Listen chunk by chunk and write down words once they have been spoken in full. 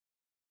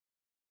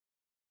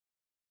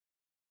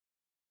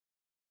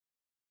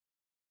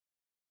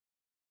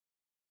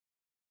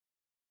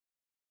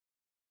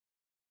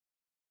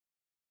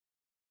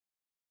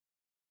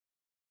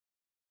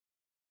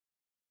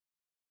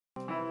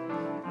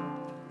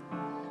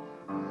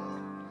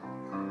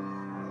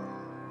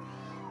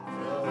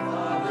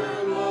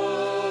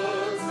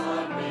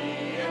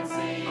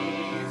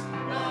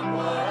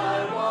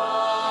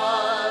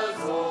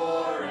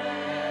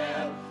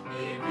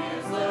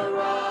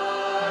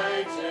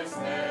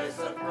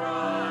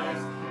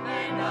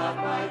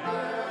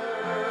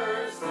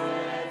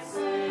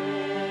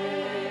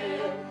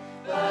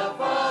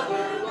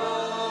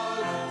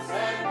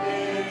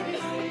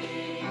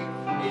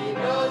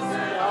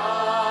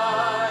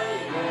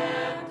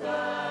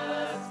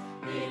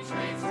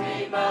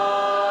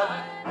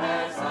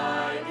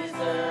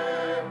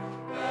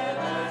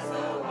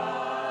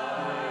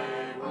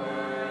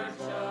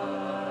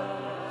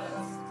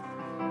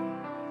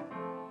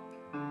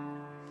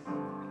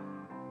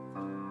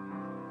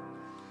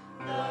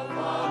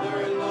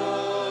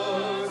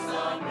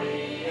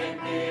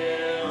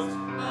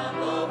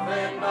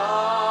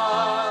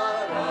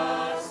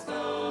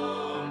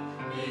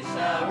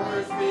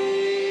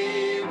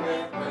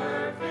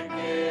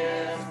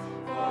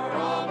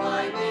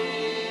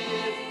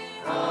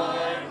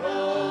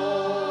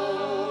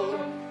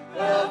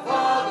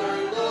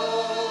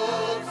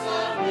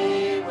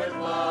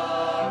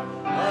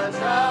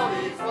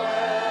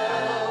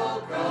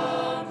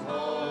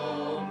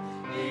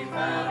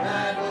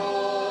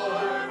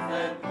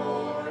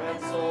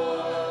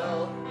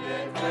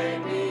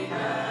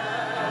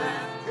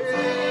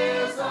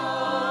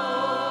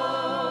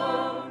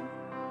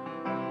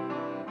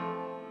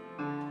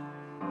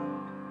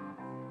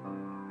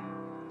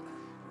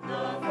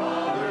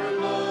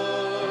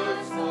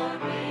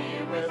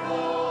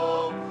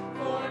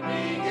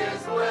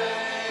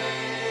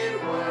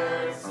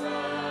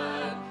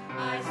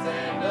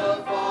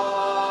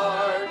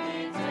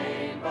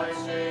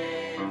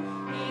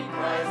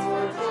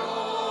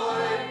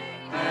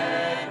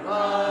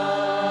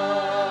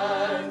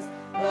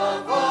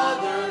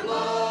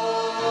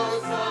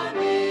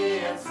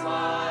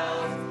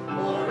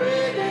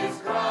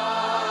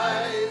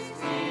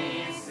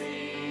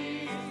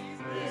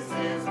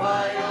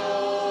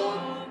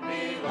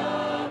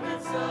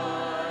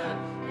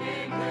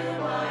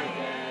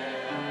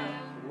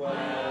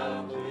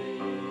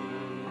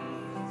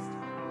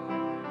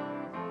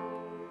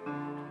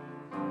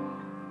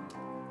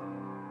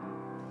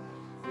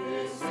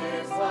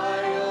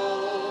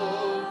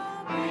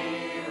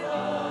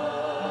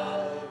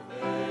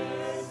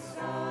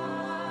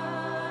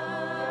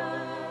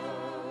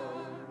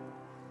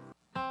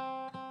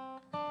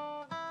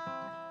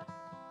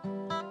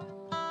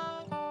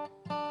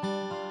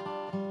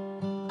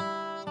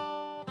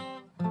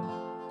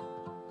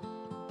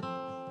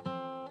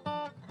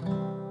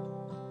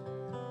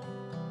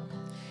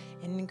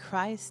In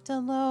Christ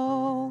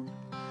alone,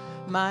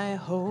 my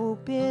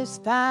hope is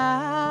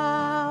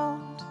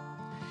found.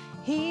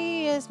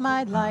 He is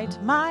my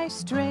light, my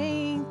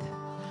strength,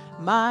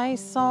 my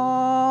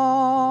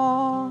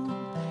song.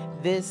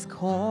 This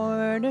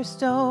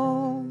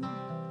cornerstone,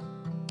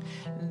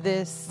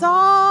 this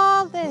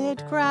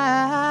solid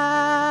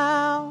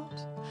ground,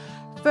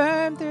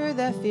 firm through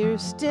the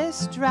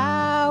fiercest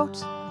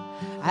drought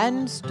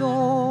and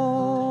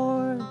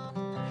storm.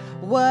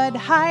 What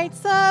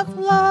heights of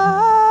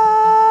love,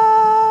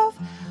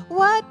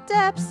 what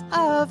depths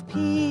of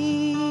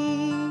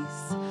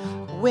peace,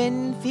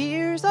 when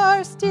fears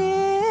are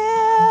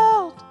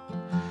stilled,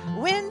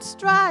 when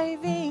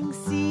striving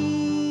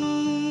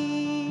cease.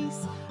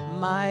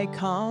 My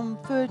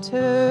comforter,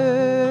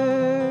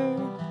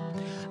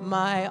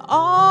 my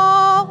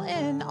all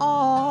in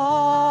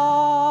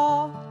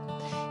all,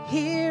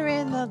 here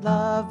in the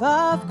love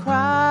of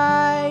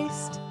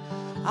Christ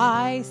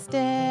I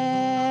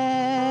stand.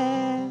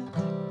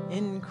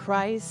 In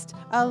Christ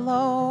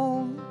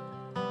alone,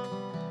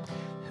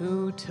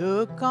 who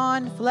took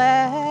on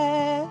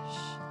flesh,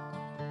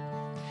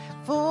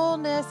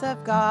 fullness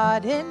of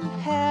God in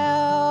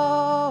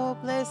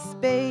helpless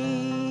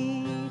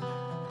babe,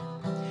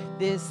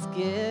 this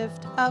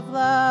gift of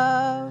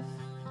love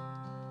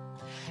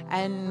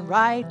and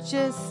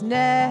righteousness,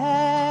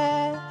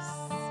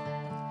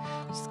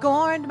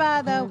 scorned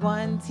by the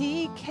ones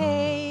he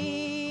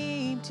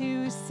came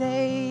to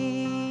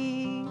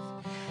save,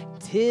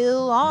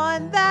 till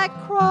on that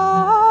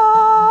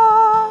cross,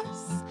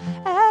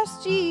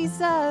 as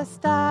Jesus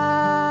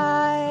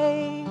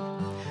died,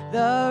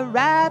 the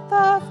wrath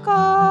of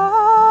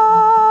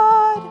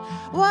God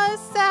was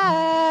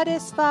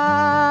satisfied.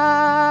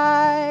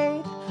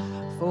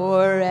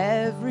 For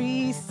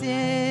every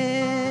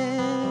sin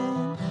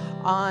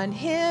on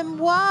him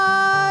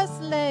was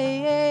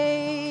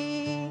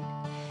laid.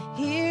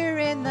 Here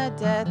in the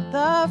death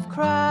of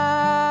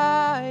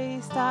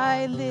Christ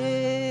I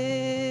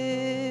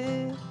live.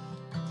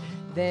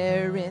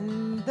 There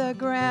in the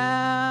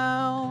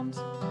ground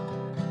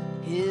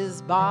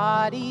his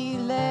body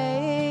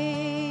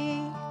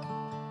lay,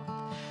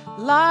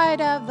 light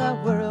of the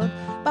world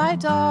by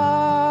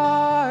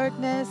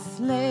darkness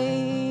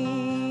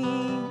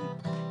slain,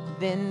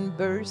 then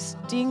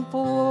bursting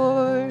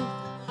forth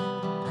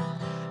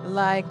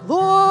like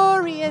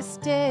glorious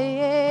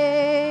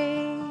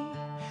day,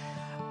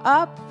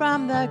 Up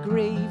from the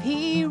grave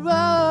he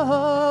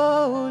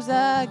rose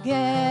again.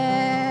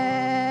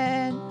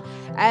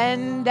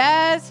 And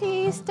as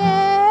he stands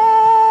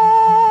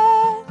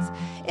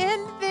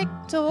in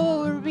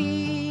victory,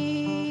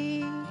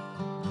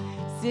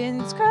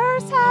 sin's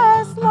curse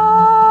has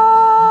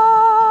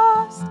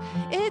lost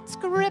its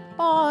grip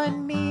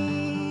on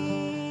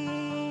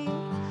me.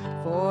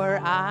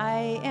 For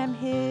I am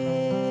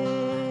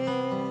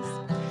his,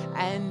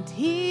 and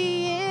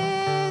he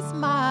is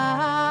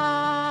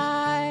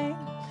mine,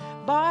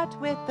 bought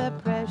with the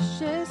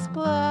precious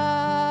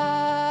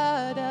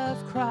blood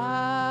of Christ.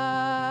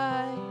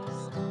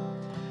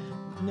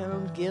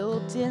 No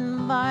guilt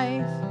in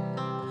life,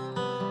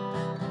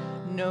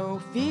 no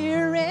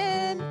fear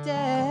in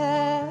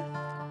death.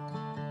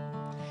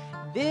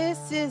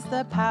 This is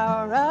the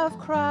power of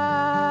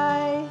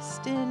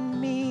Christ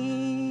in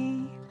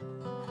me.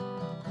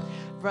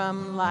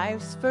 From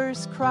life's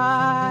first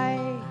cry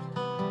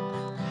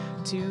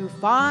to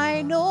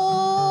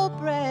final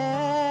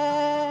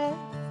breath,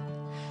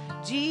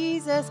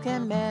 Jesus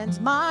commands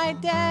my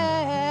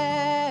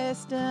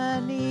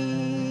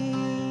destiny.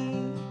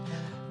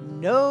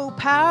 No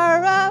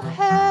power of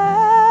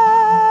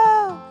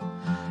hell,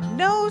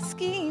 no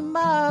scheme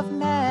of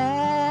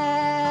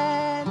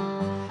man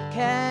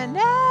can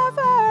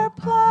ever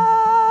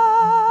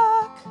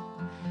pluck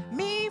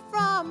me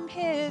from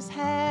his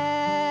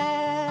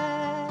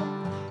hand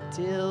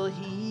till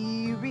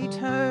he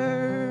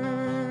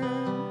returns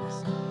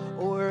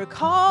or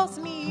calls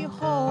me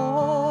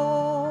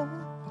home.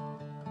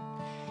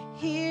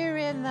 Here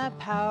in the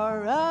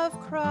power of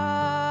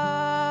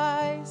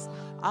Christ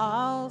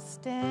I'll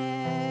stand.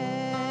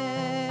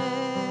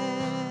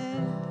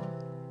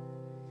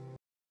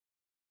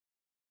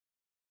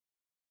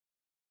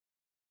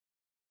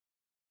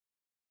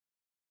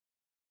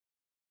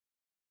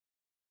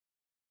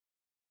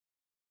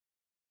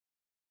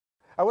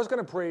 I was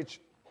going to preach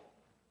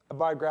a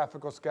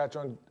biographical sketch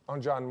on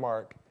John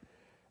Mark.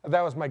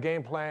 That was my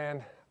game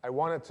plan. I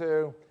wanted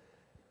to.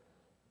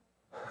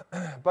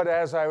 But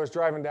as I was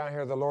driving down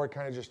here, the Lord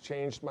kind of just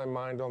changed my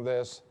mind on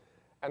this.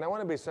 And I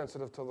want to be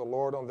sensitive to the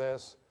Lord on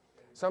this.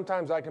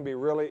 Sometimes I can be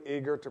really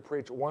eager to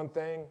preach one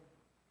thing,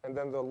 and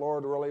then the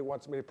Lord really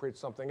wants me to preach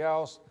something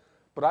else.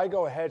 But I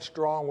go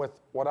headstrong with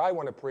what I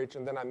want to preach,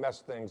 and then I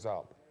mess things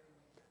up.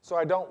 So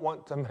I don't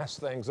want to mess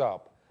things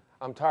up.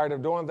 I'm tired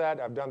of doing that.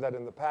 I've done that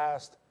in the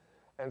past.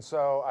 And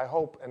so I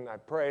hope and I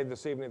pray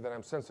this evening that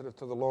I'm sensitive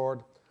to the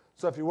Lord.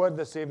 So if you would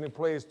this evening,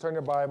 please turn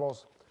your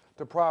Bibles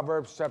to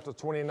Proverbs chapter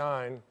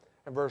 29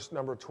 and verse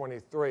number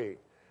 23.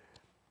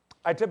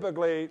 I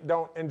typically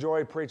don't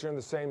enjoy preaching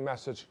the same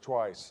message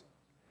twice.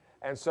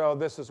 And so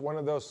this is one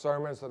of those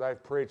sermons that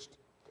I've preached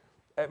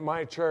at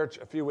my church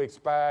a few weeks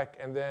back,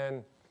 and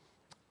then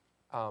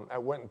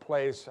at Winton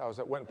Place. I was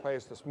at Winton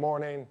Place this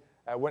morning,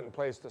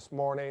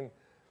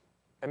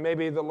 and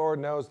maybe the Lord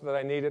knows that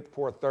I need it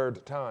for a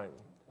third time.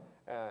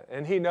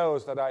 And he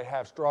knows that I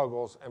have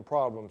struggles and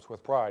problems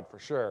with pride, for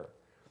sure.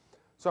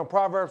 So in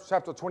Proverbs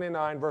chapter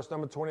 29, verse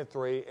number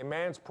 23, a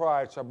man's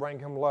pride shall bring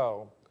him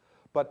low,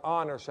 but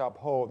honor shall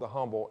uphold the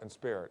humble in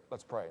spirit.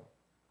 Let's pray.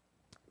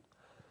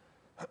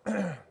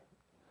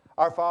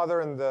 Our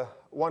Father, in the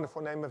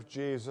wonderful name of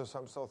Jesus,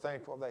 I'm so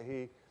thankful that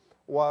he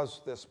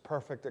was this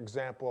perfect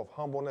example of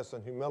humbleness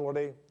and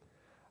humility.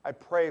 I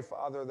pray,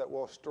 Father, that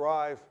we'll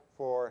strive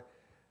for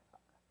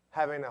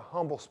having a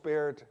humble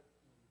spirit.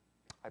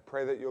 I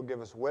pray that you'll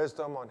give us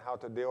wisdom on how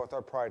to deal with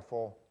our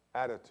prideful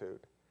attitude.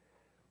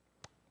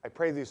 I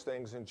pray these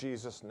things in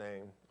Jesus'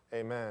 name.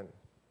 Amen.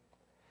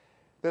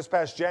 This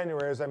past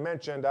January, as I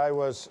mentioned, I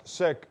was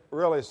sick,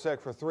 really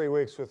sick for 3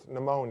 weeks with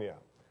pneumonia.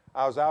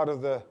 I was out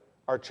of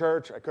our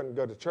church. I couldn't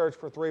go to church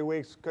for 3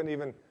 weeks. Couldn't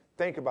even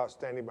think about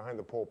standing behind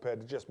the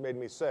pulpit. It just made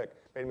me sick.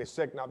 Made me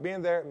sick not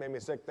being there. It made me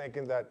sick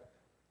thinking that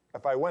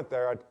if I went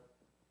there, I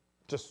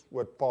just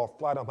would fall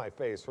flat on my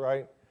face,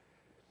 right?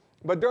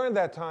 But during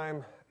that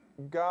time,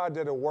 God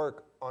did a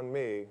work on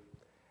me,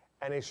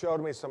 and he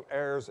showed me some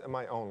errors in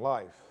my own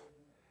life.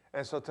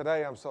 And so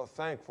today I'm so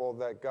thankful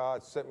that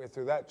God sent me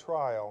through that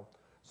trial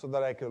so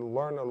that I could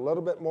learn a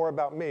little bit more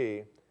about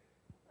me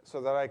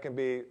so that I can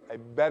be a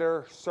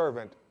better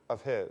servant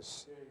of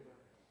his.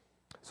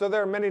 So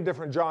there are many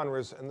different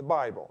genres in the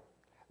Bible.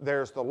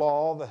 There's the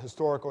law, the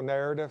historical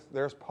narrative,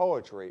 there's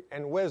poetry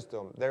and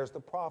wisdom, there's the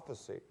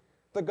prophecy,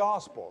 the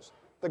Gospels.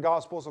 The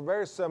Gospels are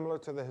very similar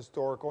to the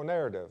historical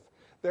narrative.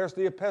 There's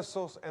the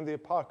epistles and the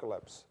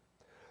apocalypse.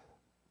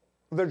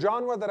 The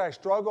genre that I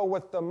struggle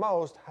with the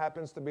most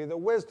happens to be the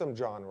wisdom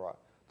genre,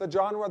 the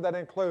genre that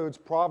includes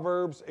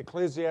Proverbs,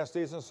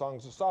 Ecclesiastes, and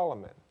Songs of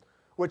Solomon,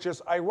 which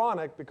is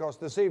ironic because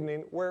this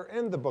evening we're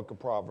in the book of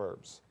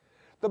Proverbs.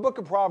 The book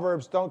of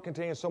Proverbs don't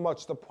contain so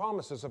much the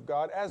promises of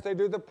God as they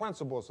do the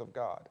principles of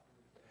God.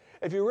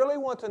 If you really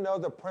want to know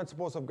the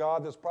principles of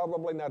God, there's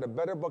probably not a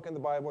better book in the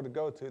Bible to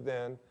go to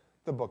than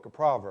the book of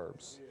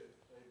Proverbs.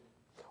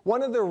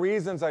 One of the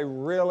reasons I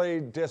really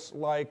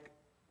dislike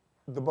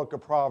the book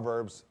of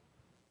Proverbs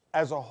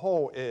as a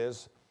whole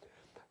is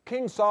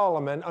King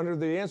Solomon, under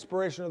the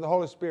inspiration of the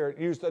Holy Spirit,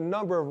 used a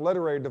number of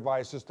literary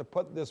devices to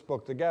put this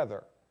book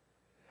together.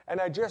 And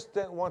I just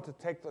didn't want to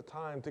take the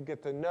time to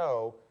get to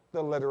know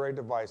the literary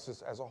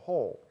devices as a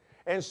whole.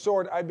 In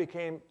short, I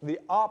became the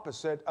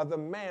opposite of the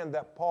man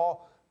that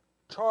Paul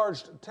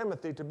charged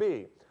Timothy to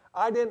be.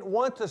 I didn't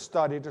want to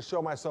study to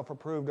show myself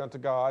approved unto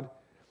God,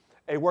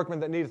 a workman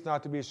that needeth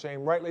not to be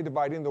ashamed, rightly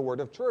dividing the word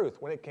of truth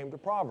when it came to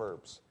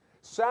Proverbs.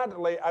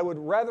 Sadly, I would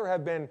rather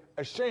have been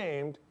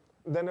ashamed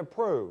than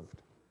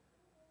approved.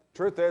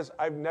 Truth is,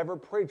 I've never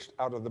preached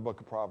out of the book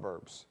of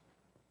Proverbs.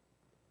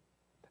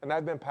 And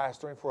I've been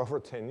pastoring for over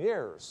 10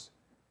 years.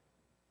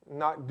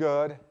 Not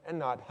good and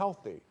not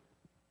healthy.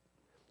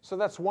 So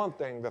that's one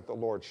thing that the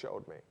Lord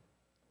showed me,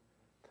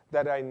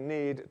 that I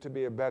need to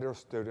be a better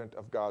student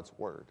of God's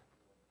word.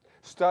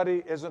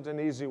 Study isn't an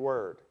easy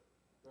word.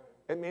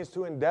 It means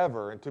to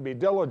endeavor and to be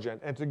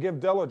diligent and to give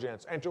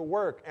diligence and to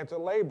work and to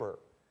labor.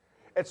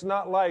 It's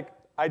not like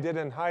I did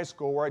in high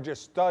school where I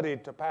just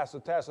studied to pass the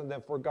test and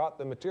then forgot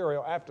the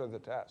material after the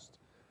test.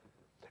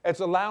 It's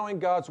allowing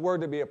God's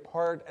word to be a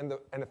part and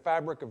the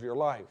fabric of your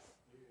life.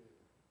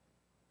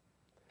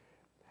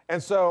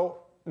 And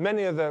so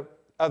many of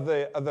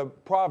the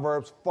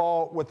Proverbs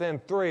fall within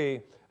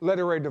three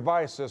literary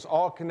devices,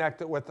 all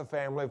connected with the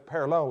family of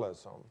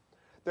parallelism.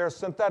 There's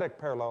synthetic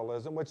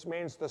parallelism, which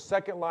means the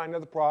second line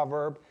of the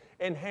proverb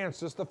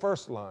enhances the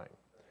first line.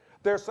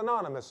 There's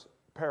synonymous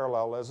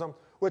parallelism,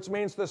 which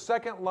means the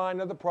second line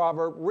of the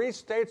proverb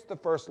restates the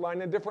first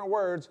line in different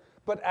words,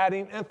 but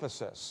adding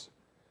emphasis.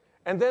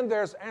 And then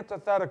there's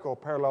antithetical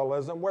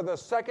parallelism, where the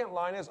second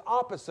line is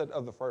opposite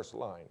of the first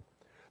line.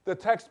 The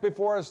text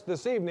before us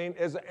this evening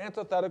is an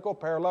antithetical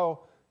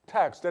parallel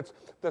text. It's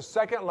the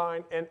second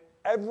line in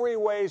every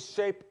way,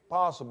 shape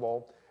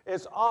possible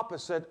is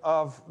opposite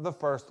of the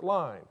first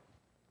line.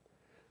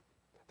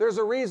 There's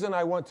a reason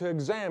I want to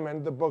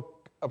examine the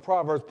book of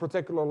Proverbs,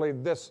 particularly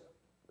this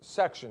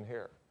section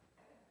here.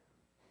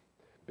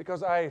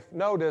 Because I've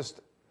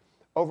noticed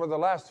over the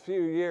last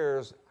few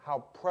years how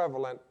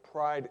prevalent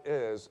pride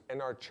is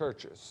in our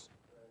churches.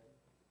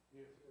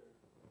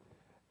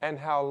 And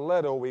how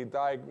little we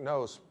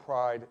diagnose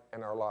pride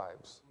in our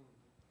lives.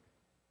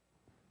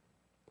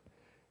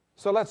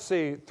 So let's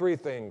see three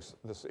things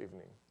this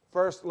evening.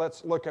 First,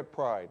 let's look at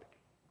pride.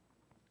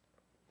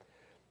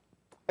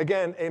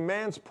 Again, a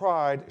man's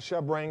pride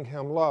shall bring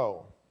him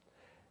low.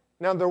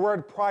 Now, the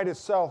word pride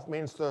itself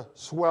means to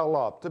swell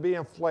up, to be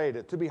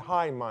inflated, to be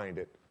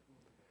high-minded.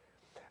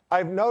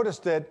 I've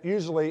noticed it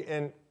usually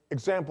in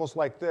examples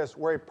like this,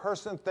 where a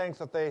person thinks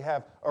that they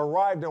have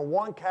arrived in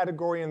one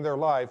category in their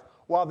life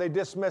while they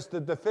dismiss the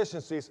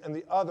deficiencies in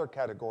the other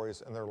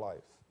categories in their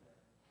life.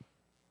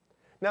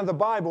 Now, the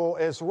Bible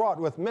is wrought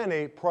with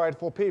many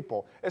prideful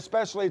people,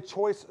 especially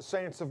choice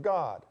saints of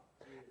God.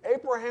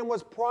 Abraham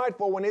was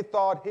prideful when he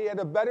thought he had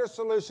a better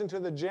solution to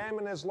the jam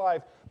in his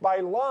life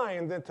by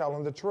lying than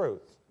telling the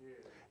truth.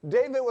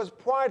 David was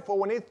prideful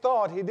when he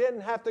thought he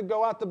didn't have to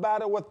go out to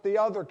battle with the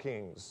other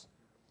kings.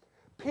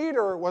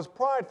 Peter was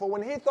prideful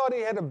when he thought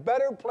he had a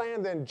better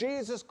plan than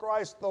Jesus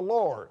Christ the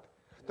Lord,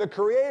 the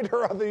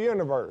creator of the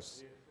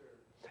universe.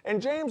 And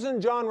James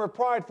and John were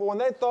prideful when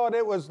they thought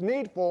it was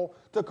needful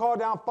to call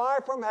down fire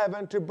from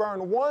heaven to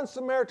burn one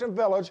Samaritan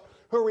village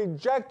who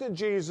rejected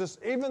Jesus,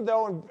 even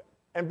though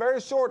in very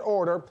short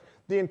order,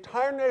 the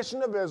entire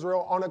nation of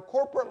Israel on a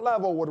corporate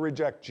level would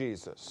reject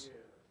Jesus.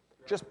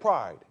 Just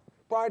pride.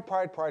 Pride,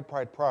 pride, pride,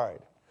 pride, pride.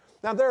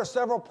 Now, there are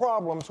several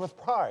problems with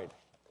pride.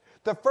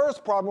 The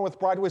first problem with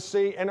pride we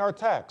see in our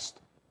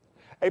text.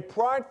 A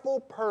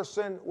prideful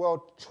person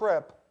will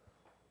trip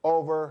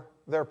over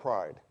their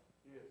pride.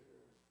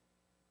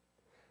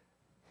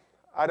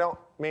 I don't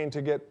mean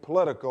to get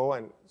political,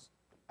 and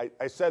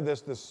I said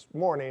this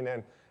morning,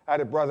 and I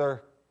had a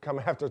brother come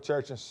after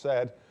church and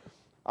said,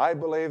 I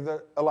believe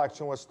the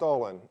election was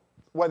stolen.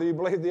 Whether you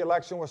believe the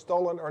election was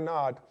stolen or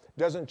not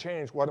doesn't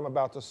change what I'm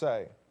about to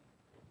say.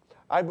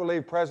 I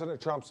believe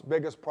President Trump's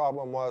biggest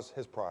problem was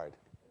his pride.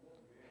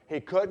 He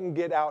couldn't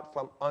get out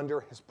from under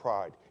his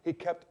pride. He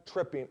kept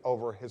tripping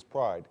over his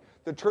pride.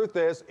 The truth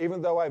is,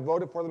 even though I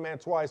voted for the man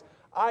twice,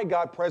 I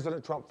got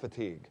President Trump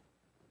fatigue.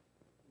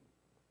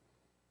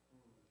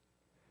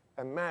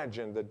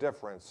 Imagine the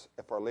difference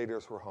if our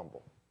leaders were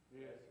humble.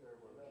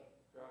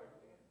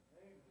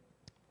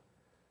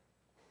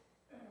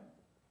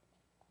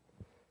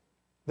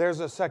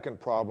 There's a second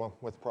problem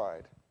with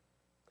pride.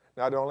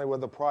 Not only will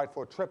the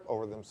prideful trip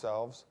over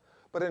themselves,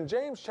 but in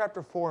James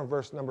chapter 4 and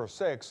verse number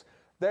 6,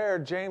 there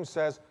James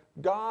says,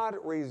 God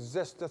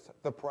resisteth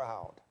the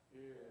proud.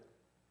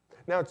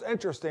 Now it's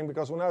interesting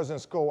because when I was in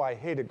school, I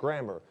hated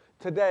grammar.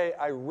 Today,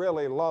 I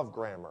really love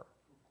grammar.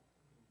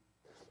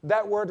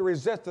 That word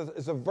resisteth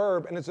is a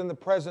verb and it's in the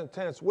present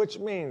tense, which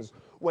means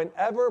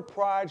whenever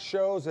pride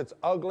shows its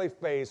ugly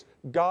face,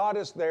 God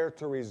is there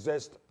to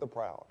resist the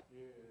proud.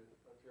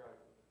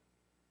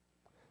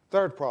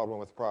 Third problem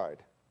with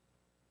pride.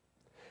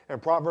 In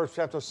Proverbs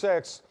chapter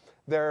 6,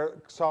 there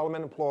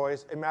Solomon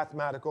employs a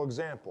mathematical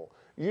example,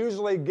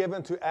 usually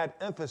given to add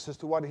emphasis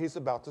to what he's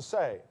about to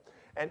say.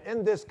 And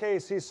in this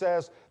case, he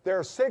says, there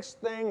are 6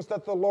 things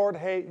that the Lord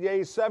hates,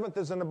 yea, 7th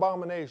is an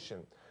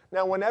abomination.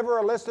 Now, whenever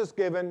a list is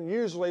given,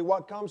 usually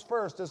what comes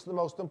first is the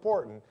most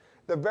important.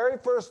 The very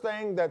first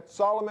thing that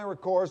Solomon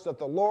records that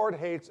the Lord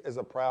hates is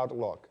a proud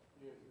look.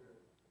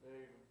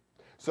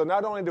 So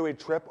not only do we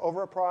trip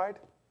over pride,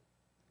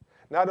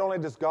 not only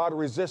does God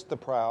resist the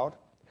proud,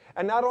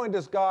 and not only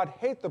does God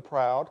hate the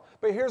proud,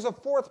 but here's a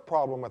 4th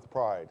problem with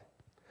pride.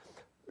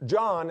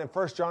 John, in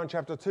 1 John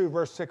chapter 2,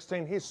 verse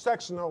 16, he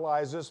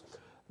sectionalizes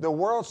the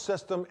world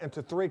system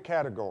into 3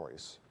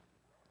 categories.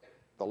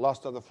 The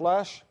lust of the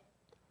flesh,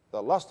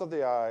 the lust of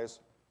the eyes,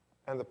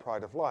 and the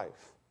pride of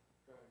life.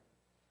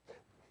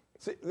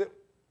 See,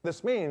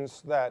 this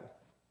means that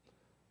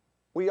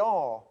we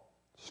all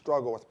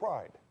struggle with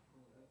pride.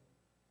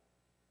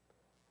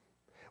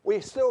 We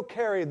still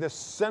carry this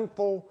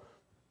sinful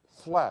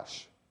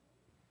flesh.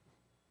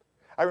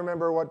 I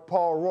remember what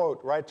Paul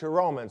wrote, right, to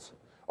Romans.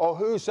 Oh,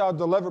 who shall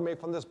deliver me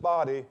from this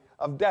body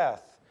of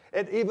death?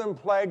 It even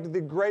plagued the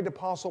great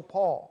apostle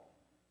Paul.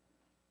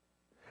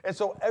 And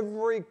so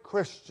every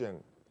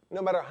Christian,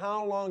 no matter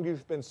how long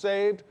you've been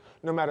saved,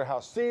 no matter how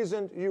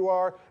seasoned you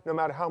are, no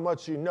matter how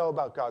much you know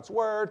about God's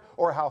word,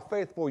 or how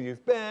faithful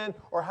you've been,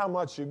 or how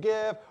much you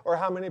give, or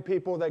how many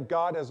people that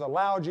God has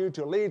allowed you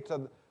to lead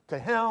to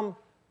Him,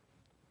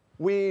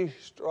 we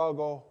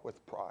struggle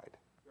with pride.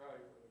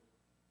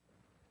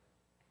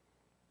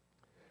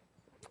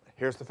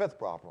 Here's the 5th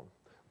problem.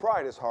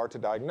 Pride is hard to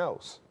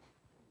diagnose,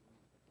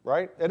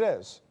 right? It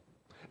is.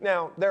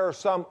 Now, there are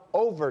some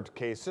overt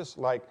cases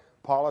like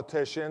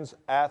politicians,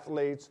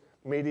 athletes,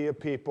 media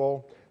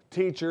people,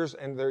 teachers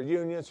and their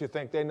unions who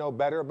think they know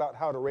better about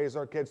how to raise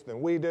our kids than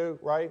we do,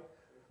 right?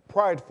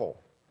 Prideful.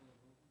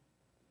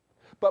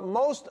 But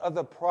most of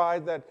the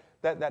pride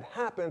that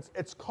happens,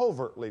 it's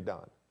covertly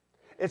done.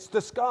 It's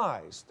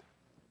disguised.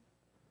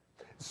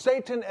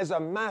 Satan is a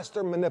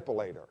master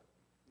manipulator.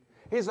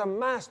 He's a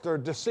master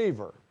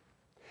deceiver.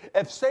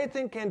 If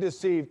Satan can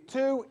deceive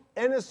 2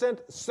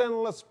 innocent,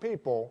 sinless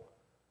people,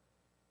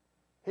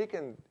 he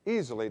can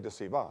easily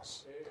deceive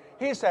us.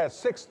 He's had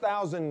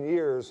 6,000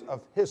 years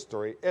of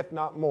history, if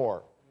not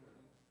more.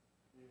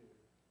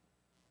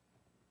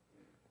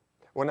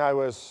 When I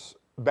was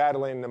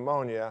battling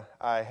pneumonia,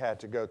 I had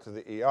to go to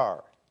the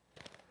ER.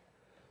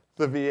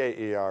 The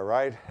VA ER,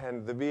 right?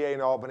 And the VA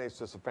in Albany is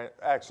just,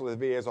 actually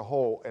the VA as a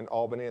whole in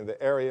Albany and the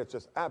area, it's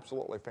just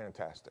absolutely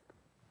fantastic.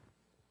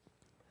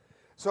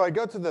 So I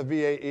go to the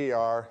VA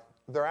ER,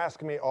 they're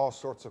asking me all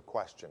sorts of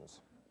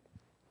questions.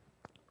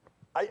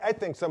 I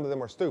think some of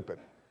them are stupid.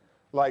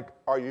 Like,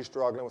 are you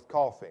struggling with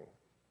coughing?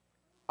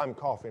 I'm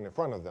coughing in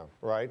front of them,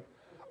 right?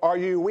 Are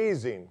you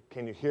wheezing?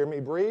 Can you hear me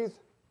breathe?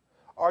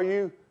 Are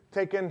you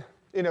taking,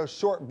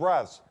 short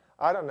breaths?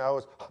 I don't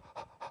know,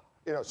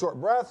 short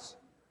breaths.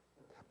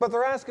 But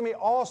they're asking me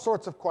all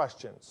sorts of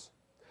questions.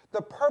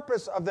 The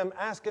purpose of them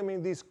asking me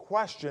these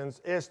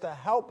questions is to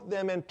help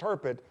them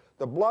interpret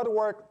the blood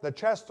work, the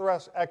chest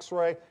thrust,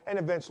 x-ray, and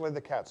eventually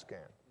the CAT scan.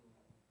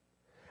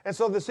 And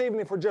so this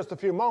evening, for just a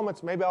few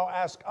moments, maybe I'll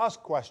ask us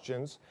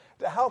questions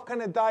to help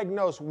kind of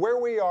diagnose where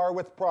we are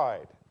with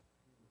pride.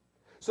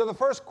 So the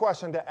first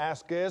question to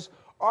ask is,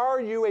 are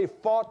you a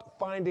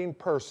fault-finding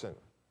person?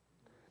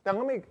 Now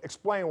let me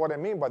explain what I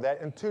mean by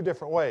that in 2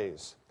 different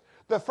ways.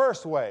 The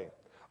first way,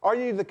 are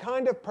you the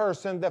kind of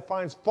person that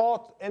finds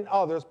fault in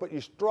others, but you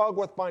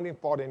struggle with finding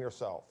fault in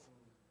yourself?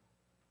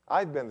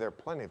 I've been there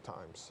plenty of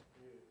times.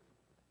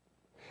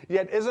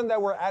 Yet isn't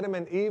that where Adam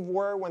and Eve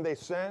were when they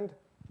sinned?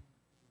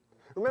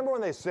 Remember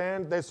when they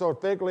sinned, they sewed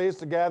fig leaves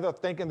together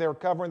thinking they were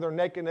covering their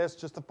nakedness,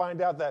 just to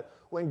find out that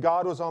when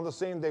God was on the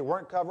scene, they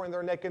weren't covering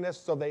their nakedness,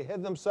 so they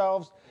hid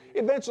themselves.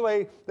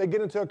 Eventually, they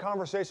get into a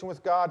conversation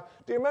with God.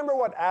 Do you remember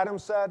what Adam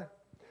said?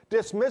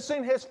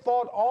 Dismissing his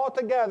fault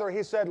altogether,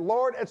 he said,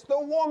 Lord, it's the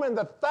woman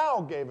that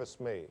thou gavest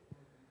me.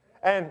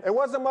 And it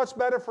wasn't much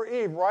better for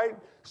Eve, right?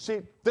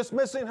 She,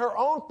 dismissing her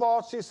own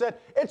fault, she said,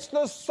 it's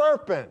the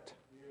serpent.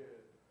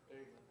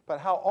 But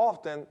how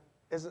often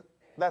is it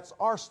that's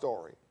our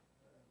story?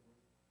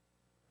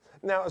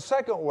 Now, a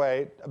second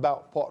way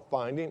about fault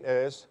finding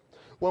is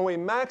when we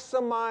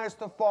maximize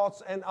the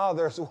faults in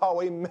others while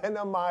we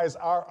minimize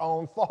our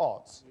own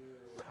faults.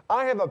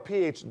 I have a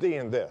PhD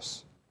in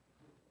this.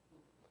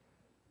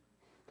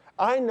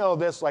 I know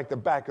this like the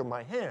back of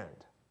my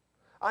hand.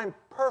 I'm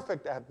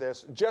perfect at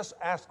this. Just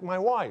ask my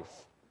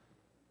wife.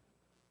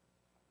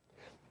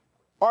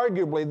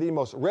 Arguably the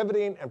most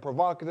riveting and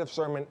provocative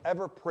sermon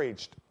ever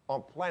preached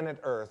on planet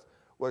Earth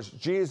was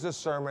Jesus'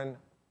 Sermon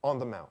on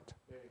the Mount.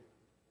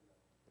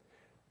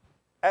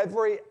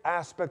 Every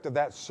aspect of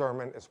that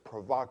sermon is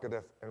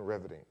provocative and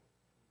riveting.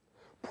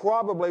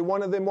 Probably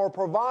one of the more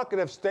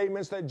provocative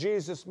statements that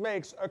Jesus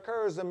makes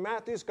occurs in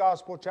Matthew's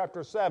Gospel,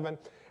 chapter 7,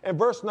 and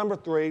verse number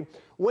 3,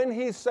 when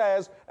he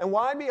says, and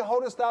why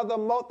beholdest thou the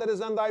mote that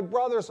is in thy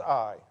brother's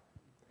eye,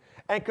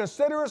 and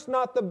considerest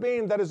not the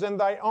beam that is in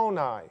thy own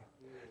eye?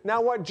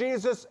 Now, what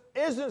Jesus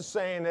isn't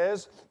saying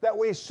is that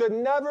we should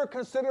never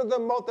consider the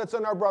mote that's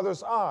in our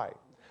brother's eye.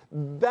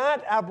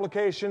 That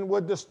application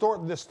would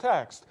distort this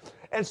text.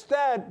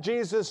 Instead,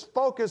 Jesus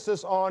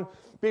focuses on,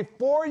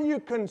 before you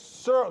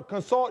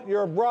consult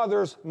your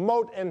brother's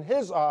mote in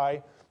his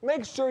eye,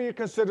 make sure you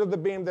consider the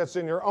beam that's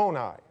in your own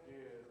eye.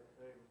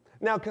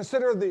 Now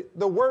consider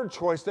the word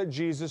choice that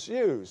Jesus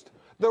used.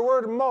 The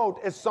word mote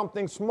is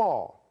something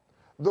small.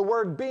 The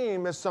word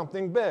beam is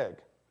something big.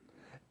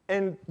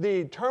 In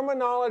the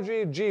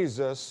terminology of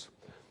Jesus,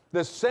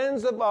 the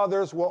sins of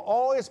others will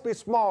always be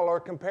smaller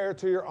compared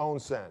to your own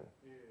sin.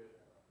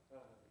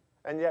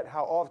 And yet,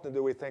 how often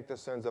do we think the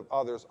sins of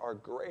others are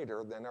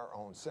greater than our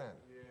own sin?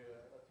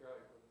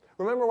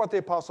 Remember what the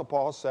Apostle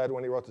Paul said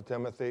when he wrote to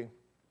Timothy?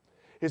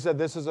 He said,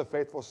 this is a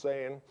faithful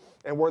saying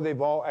and worthy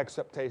of all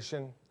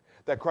acceptation,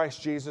 that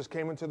Christ Jesus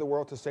came into the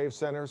world to save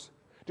sinners.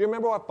 Do you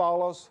remember what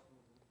follows?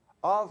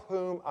 Of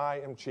whom I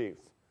am chief.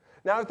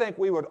 Now, I think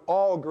we would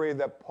all agree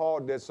that Paul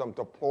did some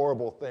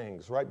deplorable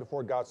things right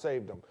before God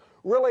saved him.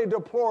 Really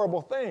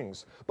deplorable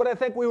things. But I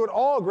think we would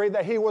all agree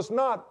that he was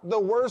not the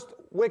worst,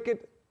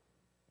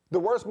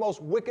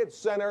 most wicked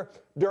sinner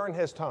during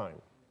his time.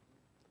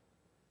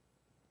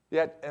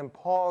 Yet, in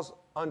Paul's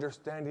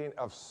understanding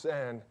of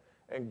sin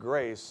and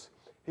grace,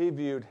 he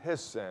viewed his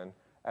sin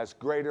as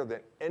greater than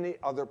any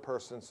other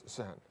person's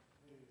sin.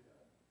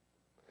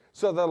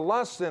 So the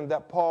lesson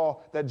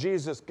that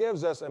Jesus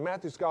gives us in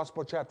Matthew's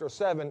Gospel chapter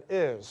 7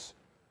 is,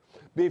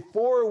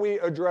 before we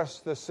address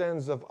the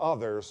sins of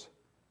others,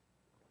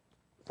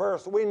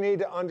 first we need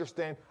to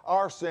understand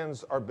our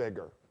sins are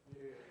bigger.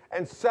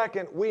 And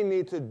second, we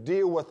need to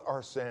deal with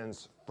our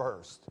sins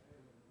first.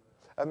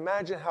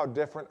 Imagine how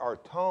different our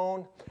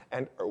tone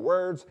and our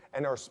words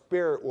and our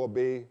spirit will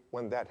be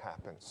when that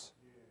happens.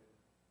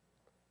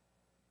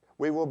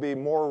 We will be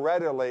more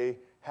readily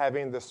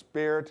having the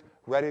Spirit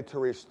ready to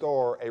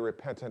restore a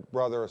repentant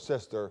brother or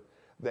sister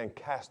than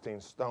casting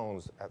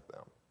stones at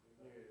them.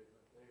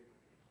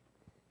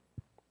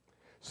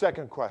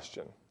 Second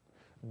question,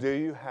 do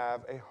you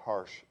have a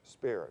harsh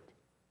spirit?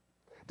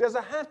 Does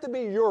it have to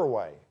be your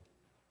way?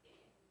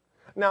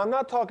 Now, I'm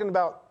not talking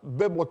about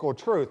biblical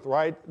truth,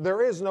 right?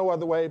 There is no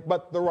other way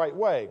but the right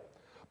way.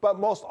 But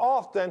most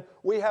often,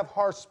 we have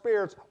harsh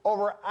spirits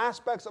over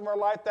aspects of our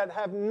life that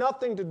have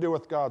nothing to do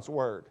with God's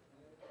Word.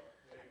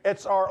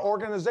 It's our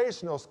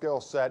organizational skill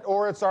set,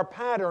 or it's our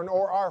pattern,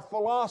 or our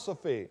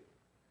philosophy.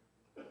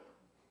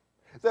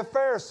 The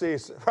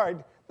Pharisees, right,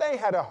 they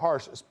had a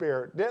harsh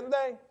spirit, didn't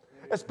they?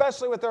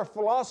 Especially with their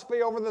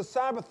philosophy over the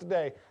Sabbath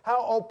day,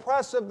 how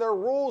oppressive their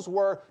rules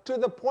were, to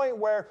the point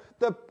where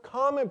the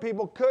common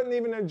people couldn't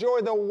even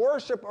enjoy the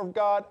worship of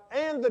God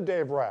and the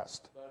day of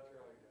rest.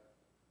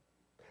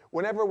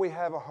 Whenever we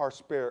have a harsh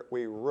spirit,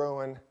 we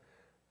ruin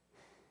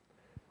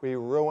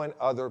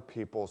other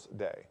people's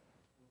day.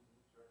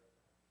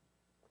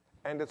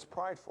 And it's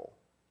prideful.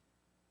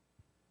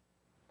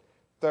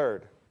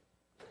 Third,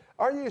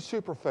 are you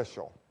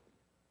superficial?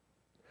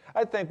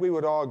 I think we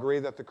would all agree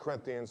that the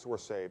Corinthians were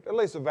saved. At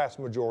least the vast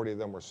majority of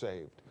them were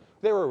saved.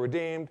 They were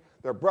redeemed.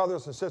 They're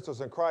brothers and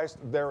sisters in Christ.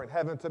 They're in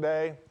heaven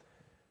today.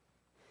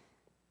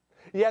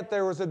 Yet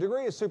there was a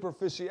degree of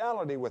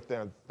superficiality with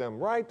them,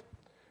 right?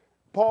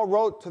 Paul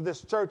wrote to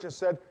this church and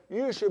said,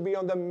 you should be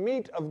on the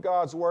meat of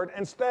God's Word.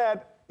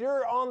 Instead,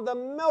 you're on the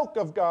milk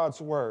of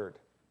God's Word.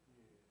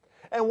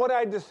 And what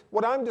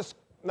I'm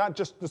not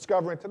just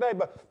discovering today,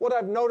 but what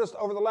I've noticed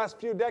over the last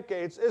few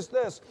decades is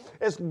this,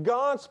 is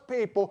God's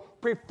people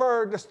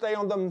prefer to stay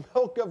on the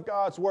milk of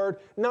God's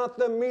Word, not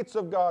the meats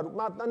of God,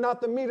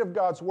 not the meat of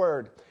God's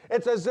Word.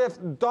 It's as if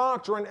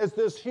doctrine is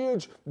this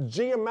huge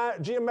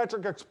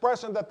geometric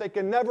expression that they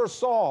can never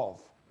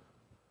solve.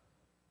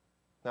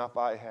 Now, if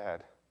I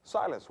had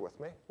Silas with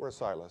me, where's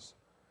Silas?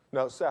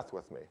 No, Seth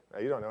with me. Now,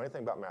 you don't know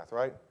anything about math,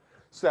 right?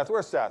 Seth,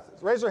 where's Seth?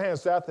 Raise your hand,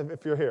 Seth,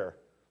 if you're here.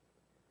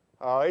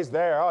 Oh, he's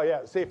there. Oh,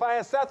 yeah. See, if I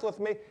have Seth with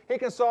me, he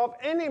can solve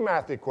any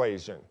math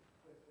equation.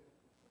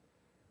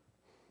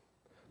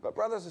 But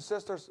brothers and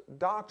sisters,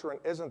 doctrine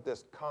isn't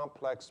this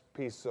complex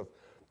piece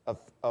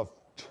of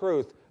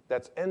truth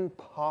that's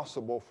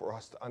impossible for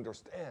us to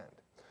understand.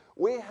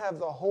 We have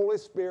the Holy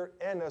Spirit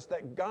in us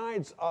that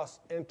guides us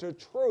into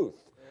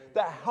truth,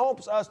 that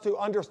helps us to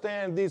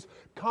understand these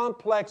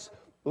complex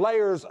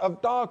layers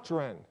of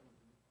doctrine.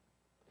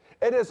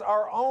 It is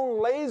our own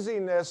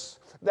laziness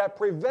that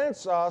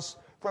prevents us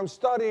from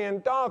studying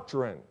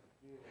doctrine.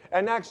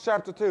 In Acts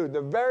chapter 2, the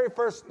very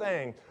first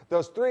thing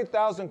those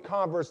 3,000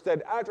 converts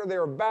did after they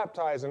were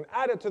baptized and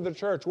added to the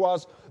church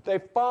was they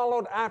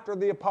followed after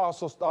the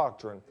apostles'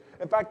 doctrine.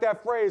 In fact,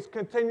 that phrase,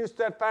 continue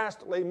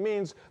steadfastly,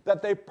 means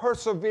that they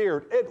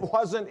persevered. It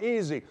wasn't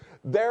easy.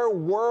 Their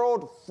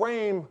world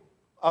frame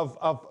of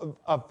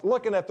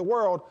looking at the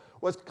world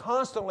was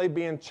constantly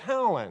being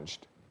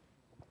challenged,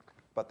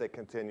 but they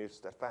continued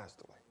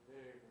steadfastly.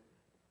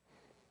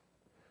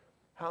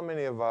 How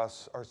many of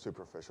us are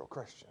superficial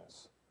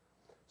Christians?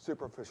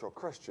 Superficial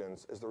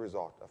Christians is the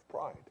result of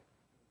pride.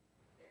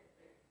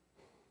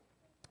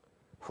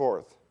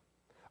 Fourth,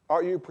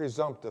 are you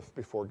presumptive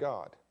before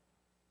God?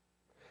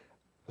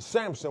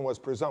 Samson was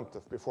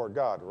presumptive before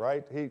God,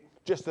 right? He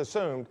just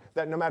assumed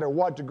that no matter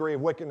what degree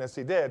of wickedness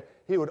he did,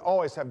 he would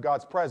always have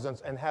God's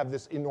presence and have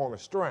this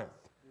enormous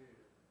strength.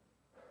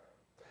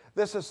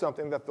 This is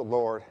something that the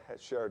Lord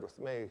had shared with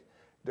me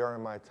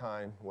during my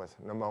time with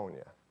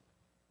pneumonia.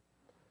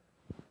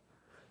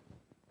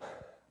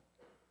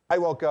 I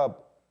woke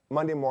up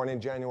Monday morning,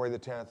 January the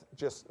 10th,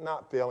 just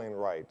not feeling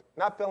right.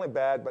 Not feeling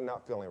bad, but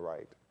not feeling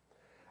right.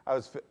 I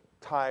was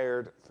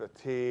tired,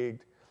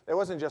 fatigued. It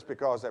wasn't just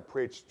because I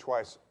preached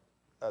twice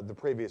the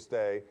previous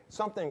day.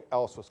 Something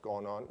else was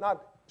going on.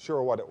 Not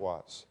sure what it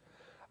was.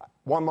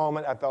 One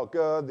moment I felt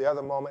good. The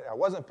other moment I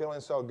wasn't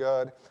feeling so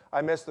good.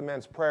 I missed the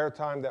men's prayer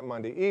time that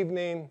Monday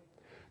evening.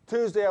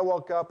 Tuesday I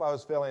woke up. I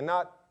was feeling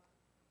not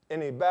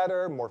any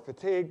better, more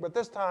fatigued. But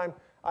this time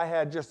I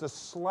had just a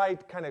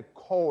slight kind of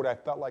cold I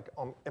felt like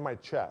in my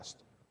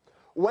chest.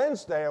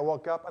 Wednesday I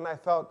woke up and I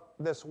felt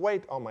this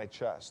weight on my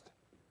chest.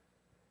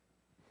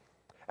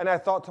 And I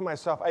thought to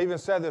myself, I even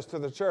said this to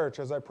the church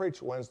as I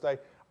preached Wednesday,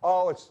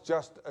 oh, it's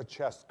just a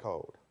chest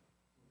cold.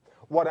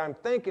 What I'm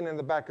thinking in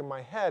the back of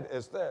my head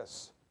is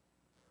this.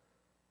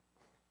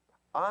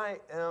 I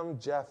am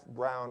Jeff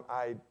Brown.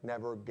 I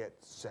never get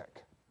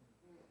sick.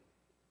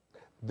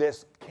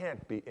 This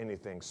can't be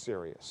anything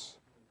serious.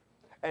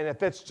 And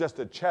if it's just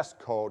a chest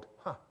cold,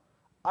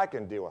 I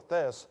can deal with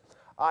this.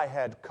 I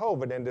had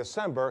COVID in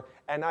December,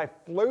 and I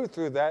flew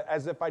through that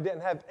as if I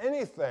didn't have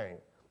anything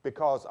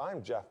because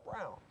I'm Jeff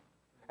Brown,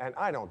 and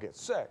I don't get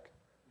sick.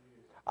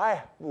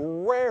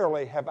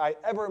 Rarely have I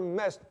ever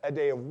missed a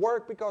day of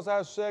work because I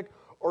was sick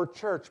or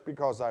church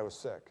because I was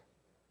sick.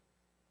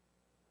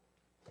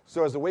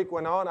 So as the week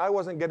went on, I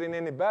wasn't getting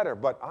any better,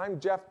 but I'm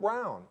Jeff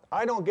Brown.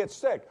 I don't get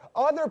sick.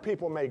 Other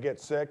people may get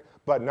sick,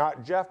 but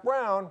not Jeff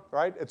Brown,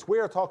 right? It's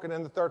weird talking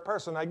in the third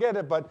person. I get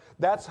it, but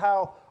that's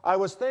how I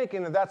was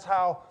thinking, and that's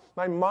how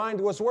my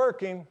mind was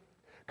working.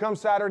 Come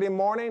Saturday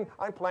morning,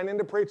 I'm planning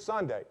to preach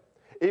Sunday.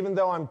 Even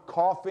though I'm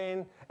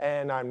coughing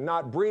and I'm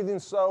not breathing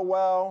so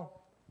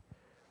well.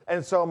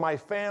 And so my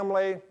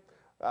family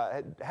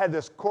had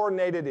this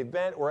coordinated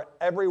event where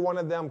every one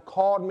of them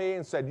called me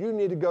and said, you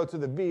need to go to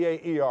the VA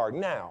ER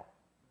now.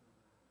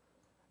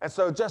 And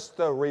so just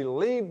to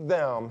relieve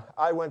them,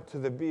 I went to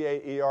the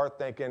VA ER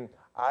thinking,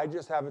 I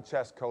just have a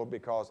chest cold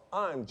because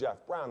I'm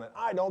Jeff Brown and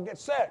I don't get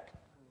sick.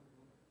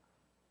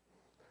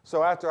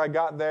 So after I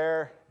got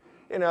there,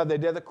 they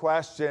did the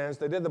questions,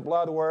 they did the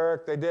blood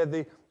work, they did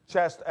the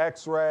chest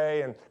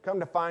x-ray, and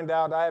come to find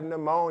out I have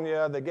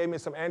pneumonia. They gave me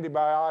some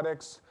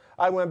antibiotics.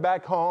 I went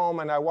back home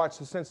and I watched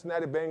the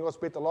Cincinnati Bengals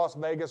beat the Las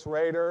Vegas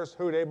Raiders.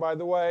 Who they, by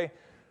the way?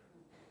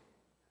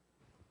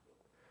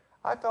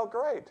 I felt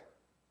great.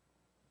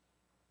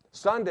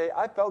 Sunday,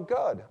 I felt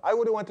good. I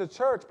would have went to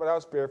church, but I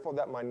was fearful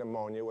that my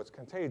pneumonia was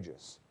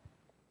contagious.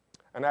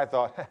 And I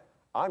thought,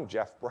 I'm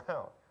Jeff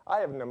Brown. I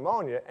have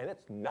pneumonia and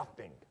it's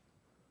nothing.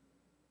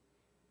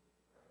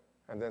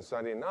 And then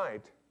Sunday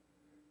night,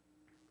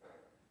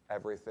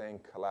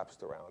 everything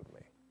collapsed around me.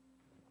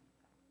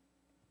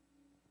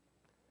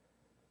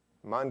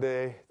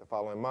 Monday, the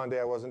following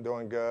Monday, I wasn't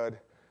doing good.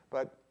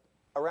 But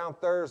around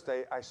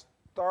Thursday, I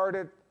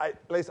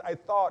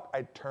thought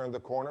I'd turned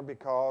the corner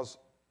because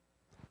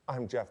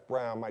I'm Jeff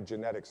Brown. My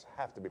genetics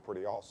have to be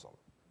pretty awesome.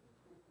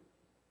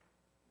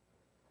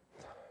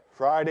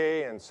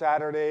 Friday and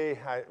Saturday,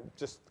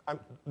 I'm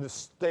the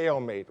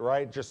stalemate,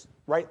 right? Just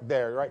right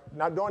there, right?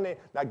 Not doing it,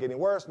 not getting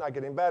worse, not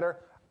getting better.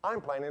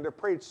 I'm planning to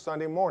preach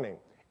Sunday morning,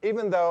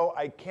 even though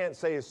I can't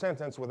say a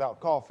sentence without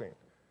coughing.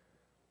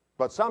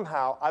 But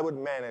somehow I would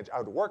manage. I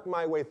would work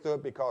my way through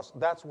it because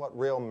that's what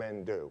real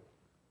men do.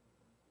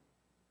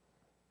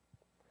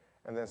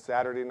 And then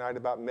Saturday night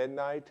about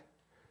midnight,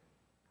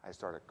 I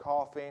started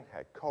coughing,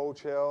 had cold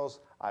chills.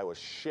 I was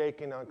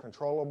shaking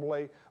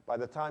uncontrollably. By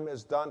the time it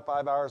was done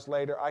 5 hours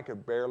later, I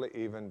could barely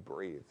even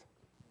breathe.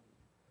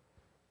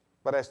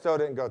 But I still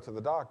didn't go to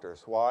the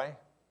doctors. Why?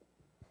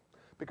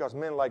 Because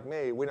men like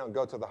me, we don't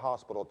go to the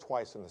hospital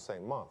twice in the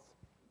same month.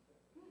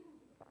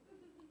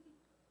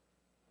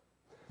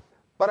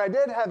 But I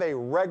did have a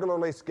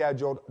regularly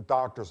scheduled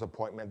doctor's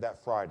appointment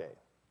that Friday.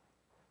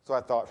 So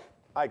I thought,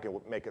 I can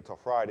make it till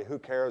Friday. Who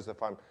cares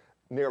if I'm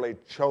nearly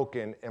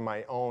choking in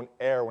my own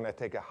air when I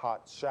take a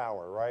hot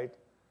shower, right?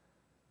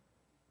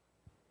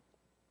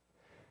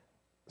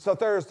 So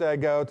Thursday I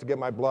go to get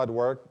my blood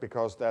work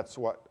because that's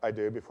what I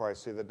do before I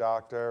see the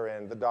doctor.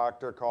 And the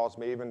doctor calls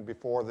me even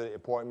before the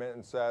appointment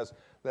and says,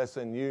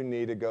 listen, you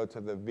need to go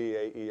to the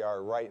VA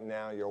ER right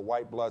now. Your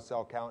white blood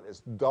cell count is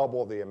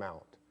double the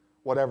amount,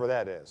 whatever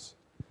that is.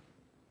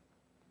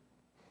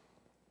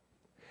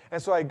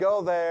 And so I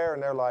go there,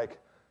 and they're like,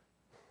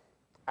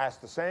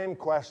 ask the same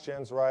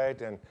questions, right?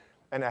 And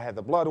I had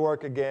the blood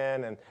work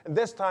again. And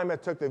this time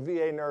it took the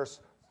VA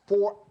nurse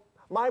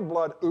my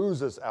blood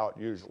oozes out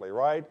usually,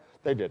 right?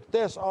 They did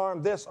this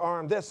arm,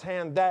 this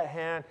hand, that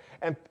hand.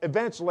 And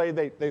eventually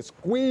they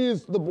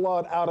squeezed the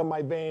blood out of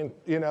my vein,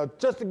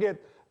 just to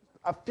get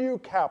a few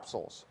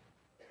capsules.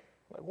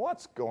 Like,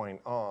 what's going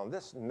on?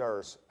 This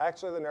nurse,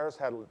 actually the nurse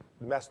had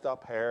messed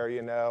up hair,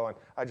 and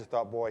I just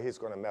thought, boy, he's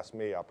going to mess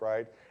me up,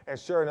 right? And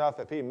sure enough,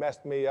 if he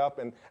messed me up,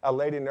 and a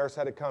lady nurse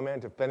had to come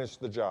in to finish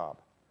the job.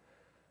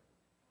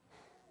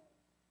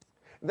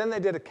 Then they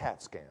did a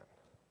CAT scan.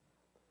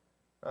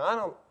 I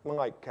don't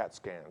like CAT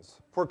scans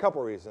for a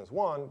couple of reasons.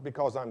 One,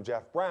 because I'm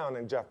Jeff Brown,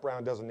 and Jeff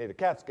Brown doesn't need a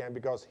CAT scan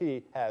because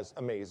he has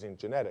amazing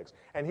genetics,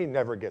 and he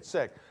never gets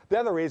sick. The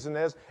other reason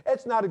is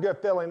it's not a good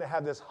feeling to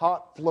have this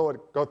hot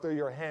fluid go through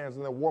your hands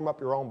and then warm up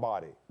your own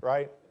body,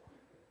 right?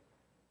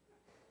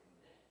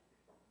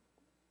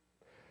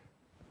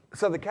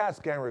 So the CAT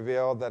scan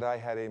revealed that I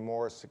had a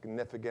more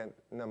significant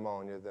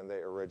pneumonia than they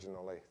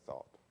originally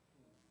thought.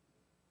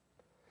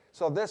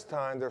 So this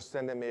time they're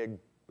sending me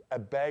a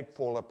bag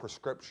full of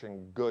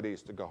prescription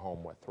goodies to go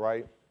home with,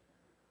 right?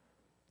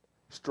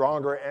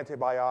 Stronger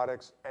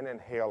antibiotics, an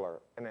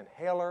inhaler. An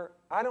inhaler?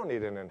 I don't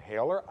need an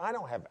inhaler. I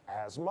don't have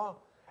asthma.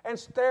 And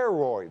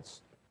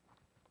steroids.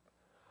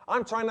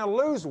 I'm trying to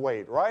lose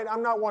weight, right?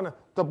 I'm not wanting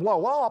to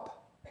blow up.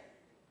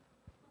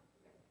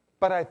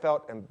 But I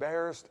felt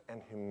embarrassed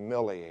and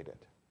humiliated.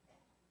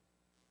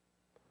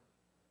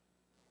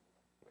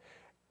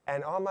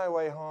 And on my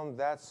way home,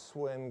 that's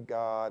when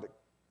God,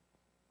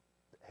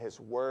 His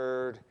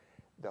Word,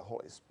 the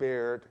Holy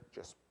Spirit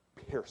just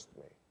pierced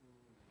me.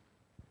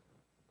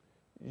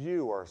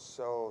 You are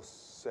so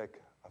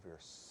sick of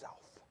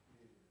yourself.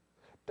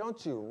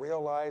 Don't you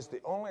realize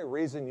the only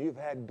reason you've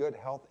had good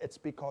health, it's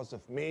because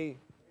of me?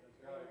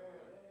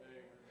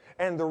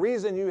 And the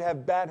reason you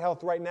have bad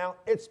health right now,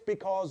 it's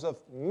because of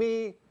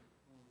me.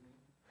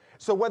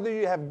 So whether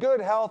you have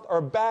good health or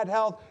bad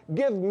health,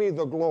 give me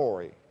the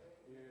glory.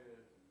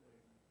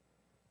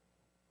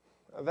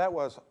 That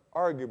was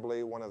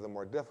arguably one of the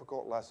more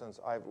difficult lessons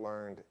I've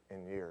learned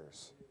in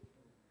years,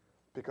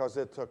 because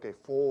it took a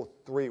full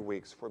 3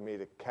 weeks for me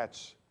to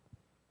catch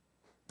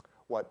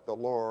what the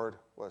Lord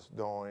was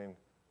doing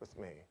with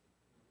me.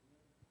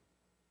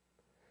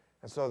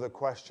 And so the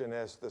question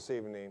is this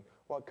evening,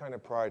 what kind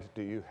of pride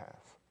do you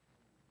have?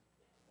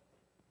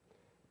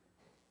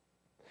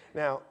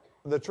 Now,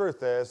 the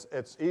truth is,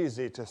 it's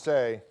easy to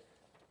say,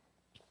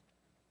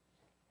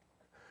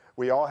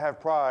 we all have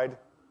pride.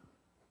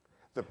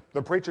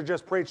 The preacher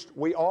just preached,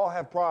 we all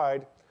have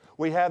pride.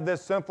 We have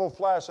this sinful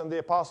flesh, and the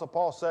Apostle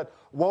Paul said,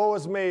 woe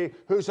is me,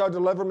 who shall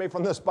deliver me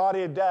from this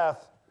body of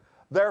death?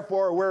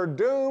 Therefore, we're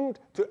doomed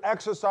to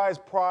exercise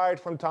pride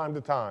from time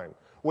to time.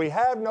 We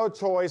have no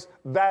choice.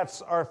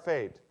 That's our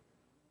fate.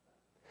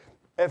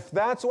 If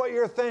that's what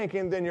you're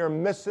thinking, then you're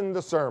missing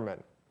the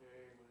sermon.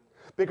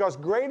 Because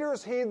greater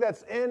is He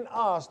that's in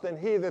us than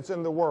he that's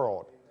in the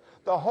world.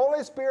 The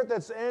Holy Spirit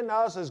that's in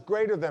us is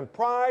greater than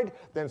pride,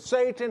 than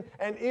Satan,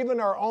 and even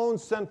our own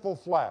sinful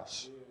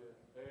flesh.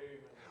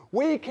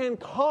 We can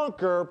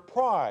conquer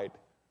pride.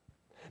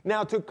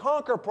 Now, to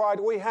conquer pride,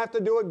 we have to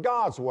do it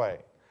God's way.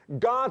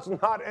 God's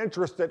not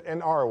interested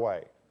in our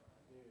way.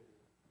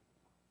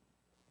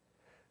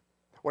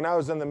 When I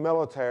was in the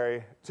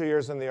military, 2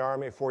 years in the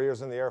Army, 4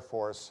 years in the Air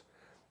Force,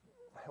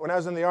 when I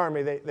was in the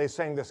Army, they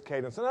sang this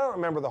cadence. And I don't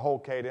remember the whole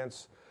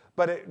cadence,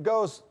 but it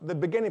goes, the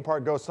beginning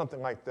part goes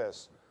something like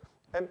this.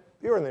 And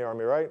you're in the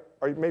Army, right?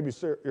 Or maybe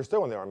you're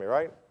still in the Army,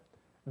 right?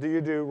 Do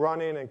you do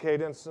running and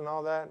cadence and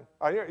all that?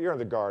 Oh, you're in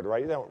the Guard,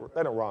 right? They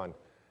don't run.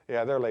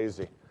 Yeah, they're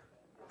lazy.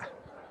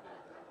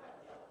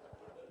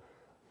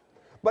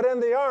 But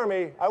in the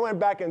Army, I went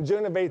back in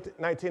June of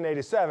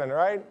 1987,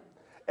 right?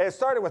 It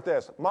started with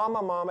this.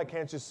 Mama, mama,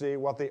 can't you see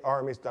what the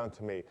Army's done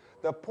to me?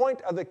 The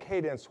point of the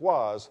cadence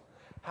was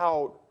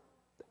how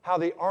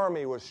the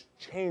Army was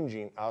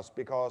changing us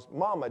because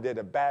Mama did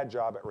a bad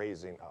job at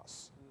raising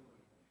us.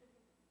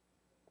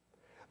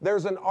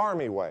 There's an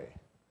Army way.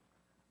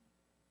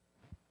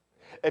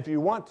 If you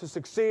want to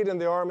succeed in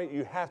the Army,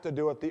 you have to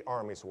do it the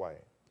Army's way.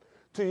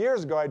 2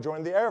 years ago, I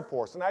joined the Air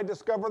Force, and I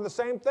discovered the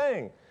same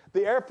thing.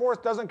 The Air Force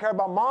doesn't care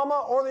about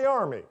Mama or the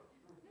Army.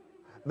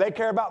 They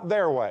care about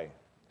their way.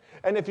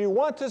 And if you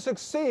want to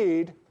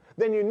succeed,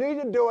 then you need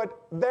to do it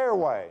their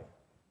way.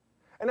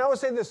 And I would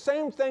say the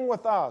same thing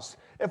with us.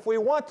 If we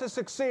want to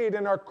succeed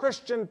in our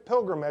Christian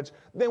pilgrimage,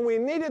 then we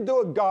need to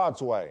do it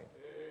God's way.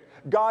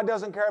 God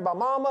doesn't care about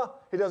Mama.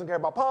 He doesn't care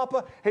about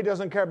Papa. He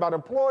doesn't care about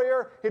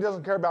employer. He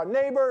doesn't care about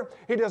neighbor.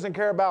 He doesn't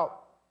care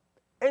about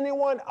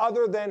anyone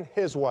other than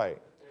His way.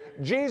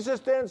 Jesus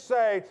didn't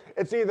say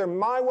it's either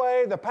my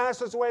way, the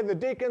pastor's way, the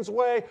deacon's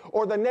way,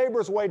 or the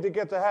neighbor's way to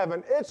get to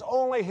heaven. It's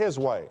only His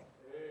way.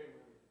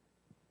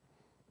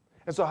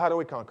 And so how do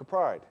we conquer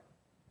pride?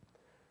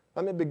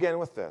 Let me begin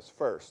with this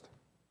first.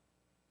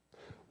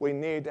 We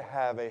need to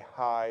have a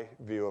high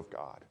view of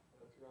God.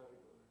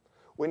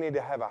 We need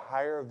to have a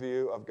higher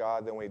view of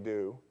God than we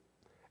do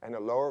and a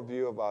lower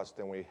view of us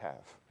than we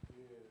have.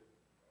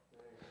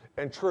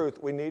 In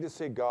truth, we need to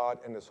see God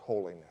in His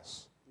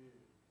holiness.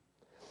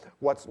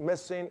 What's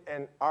missing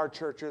in our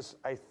churches,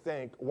 I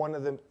think, one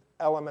of the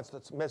elements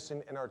that's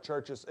missing in our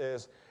churches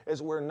is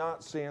we're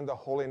not seeing the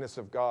holiness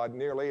of God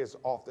nearly as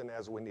often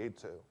as we need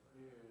to.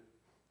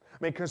 I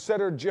mean,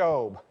 consider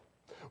Job.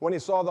 When he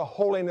saw the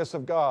holiness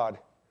of God,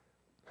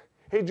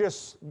 he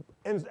just,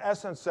 in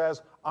essence,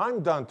 says,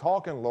 I'm done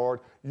talking,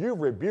 Lord. You've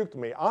rebuked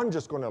me. I'm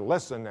just going to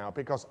listen now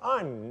because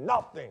I'm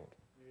nothing.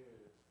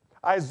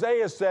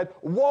 Isaiah said,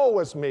 woe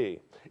is me.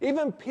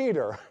 Even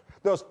Peter,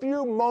 those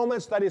few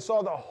moments that he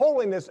saw the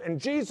holiness in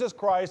Jesus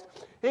Christ,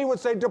 he would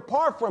say,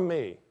 depart from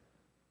me.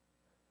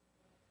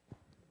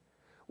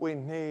 We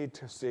need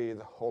to see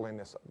the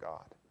holiness of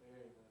God.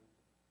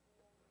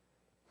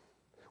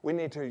 We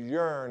need to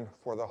yearn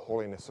for the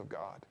holiness of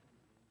God.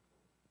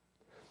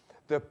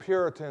 The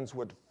Puritans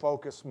would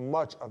focus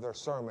much of their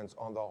sermons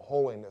on the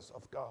holiness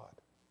of God.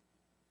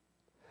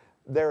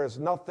 There is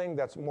nothing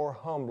that's more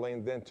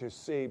humbling than to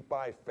see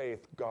by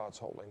faith God's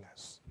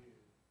holiness.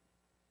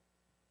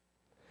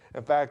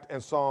 In fact,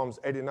 in Psalms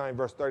 89,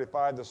 verse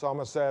 35, the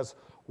psalmist says,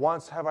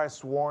 "Once have I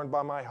sworn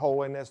by my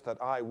holiness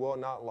that I will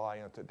not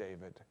lie unto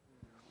David."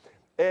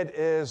 It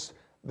is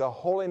the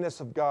holiness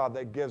of God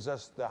that gives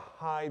us the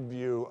high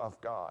view of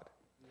God.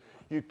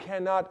 You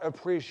cannot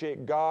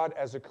appreciate God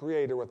as a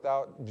creator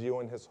without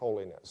viewing his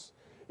holiness.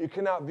 You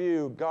cannot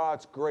view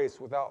God's grace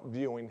without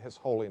viewing his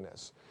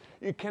holiness.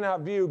 You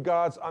cannot view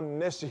God's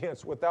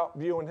omniscience without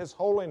viewing his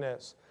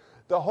holiness.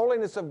 The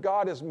holiness of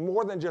God is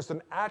more than just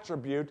an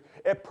attribute.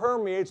 It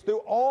permeates through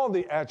all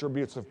the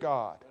attributes of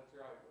God.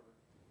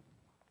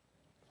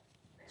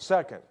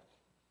 Second,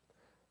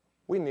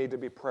 we need to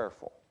be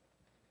prayerful.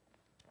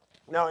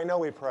 Now, I know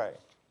we pray,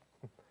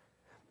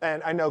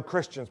 and I know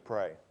Christians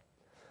pray,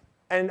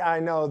 and I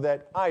know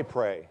that I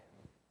pray,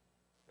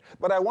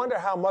 but I wonder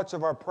how much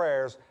of our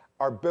prayers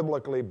are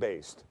biblically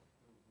based.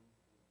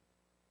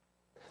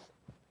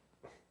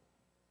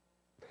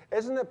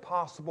 Isn't it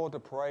possible to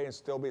pray and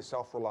still be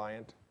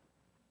self-reliant?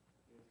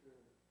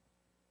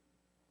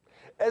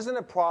 Isn't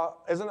it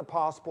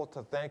possible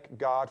to thank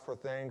God for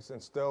things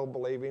and still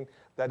believing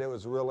that it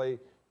was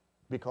really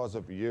because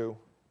of you?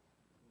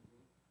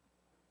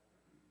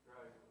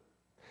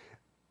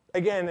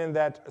 Again, in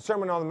that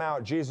Sermon on the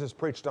Mount, Jesus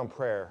preached on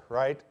prayer,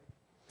 right?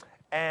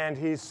 And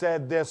he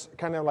said this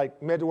kind of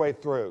like midway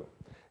through,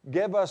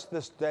 "Give us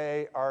this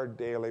day our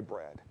daily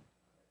bread."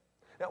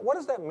 Now, what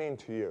does that mean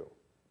to you?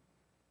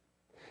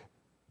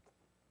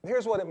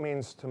 Here's what it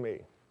means to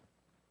me.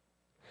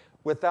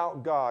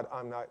 Without God,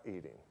 I'm not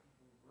eating.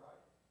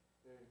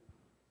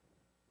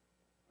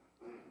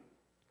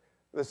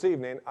 This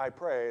evening, I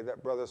pray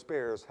that Brother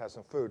Spears has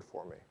some food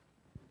for me.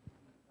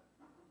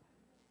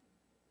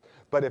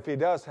 But if he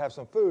does have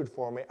some food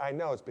for me, I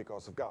know it's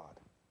because of God.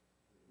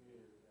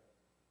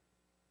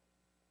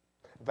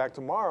 In fact,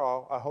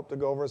 tomorrow, I hope to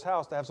go over his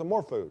house to have some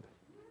more food.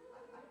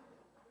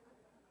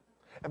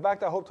 In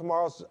fact, I hope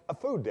tomorrow's a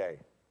food day.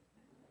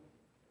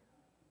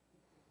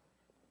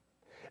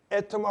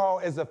 If tomorrow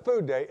is a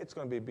food day, it's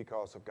going to be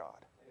because of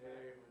God.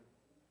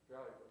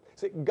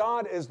 See,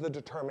 God is the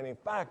determining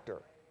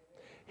factor.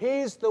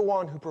 He's the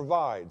one who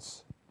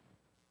provides.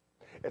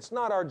 It's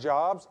not our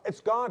jobs.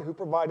 It's God who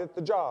provided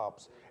the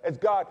jobs. It's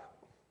God.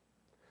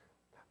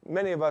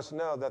 Many of us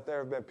know that there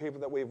have been people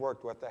that we've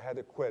worked with that had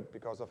to quit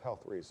because of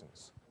health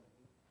reasons.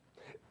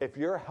 If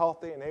you're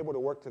healthy and able to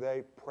work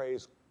today,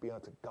 praise be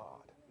unto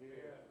God.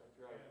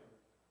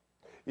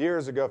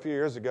 A few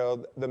years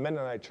ago, the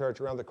Mennonite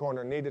church around the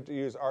corner needed to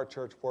use our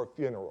church for a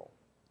funeral.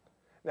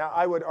 Now,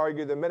 I would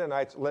argue the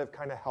Mennonites live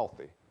kind of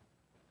healthy.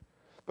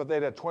 But they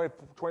had a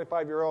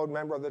 25-year-old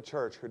member of the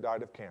church who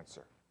died of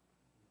cancer.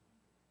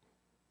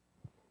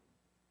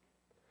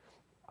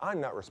 I'm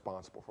not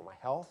responsible for my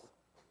health.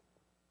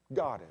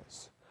 God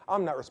is.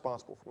 I'm not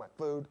responsible for my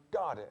food.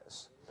 God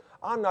is.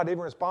 I'm not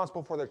even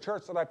responsible for the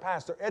church that I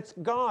pastor. It's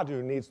God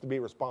who needs to be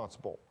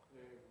responsible.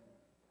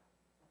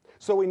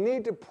 So we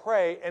need to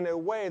pray in a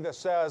way that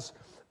says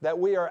that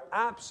we are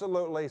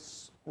absolutely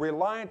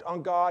reliant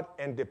on God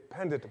and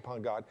dependent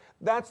upon God.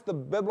 That's the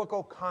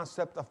biblical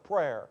concept of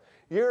prayer.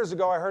 Years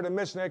ago, I heard a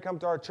missionary come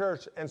to our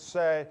church and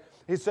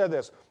he said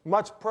this,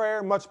 much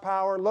prayer, much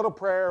power, little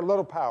prayer,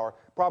 little power.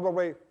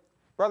 Probably,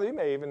 brother, you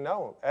may even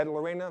know him, Ed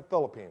Lorena,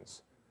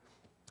 Philippines.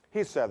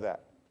 He said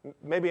that,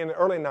 maybe in the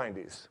early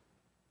 90s.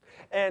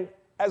 And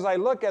as I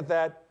look at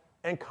that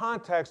in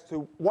context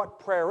to what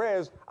prayer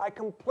is, I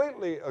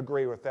completely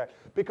agree with that.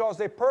 Because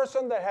a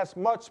person that has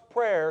much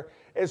prayer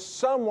is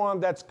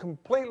someone that's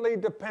completely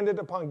dependent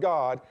upon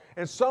God,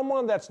 and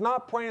someone that's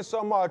not praying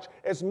so much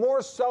is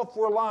more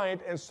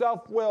self-reliant and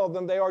self-willed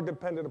than they are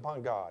dependent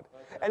upon God.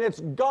 And it's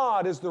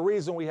God is the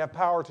reason we have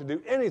power to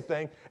do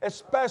anything,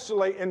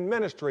 especially in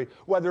ministry,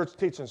 whether it's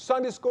teaching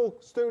Sunday school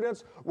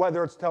students,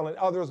 whether it's telling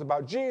others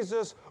about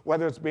Jesus,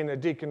 whether it's being a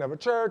deacon of a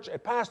church, a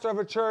pastor of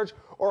a church,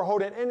 or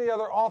holding any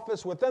other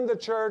office within the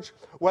church,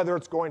 whether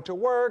it's going to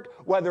work,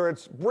 whether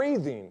it's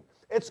breathing.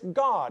 It's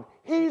God.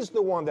 He's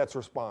the one that's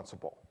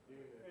responsible.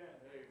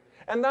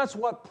 And that's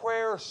what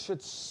prayer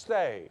should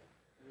say.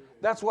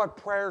 That's what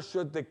prayer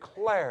should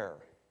declare.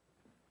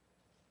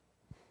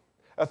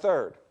 A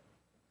third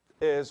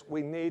is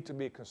we need to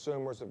be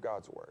consumers of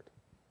God's Word.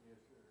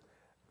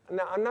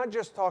 Now, I'm not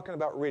just talking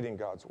about reading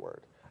God's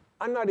Word.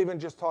 I'm not even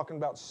just talking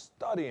about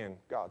studying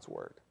God's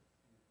Word.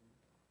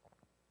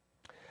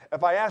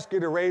 If I ask you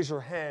to raise your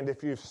hand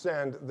if you've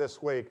sinned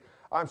this week,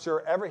 I'm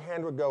sure every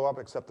hand would go up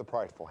except the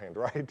prideful hand,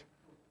 right?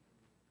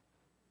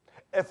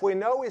 If we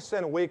know we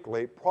sin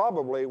weekly,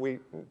 probably we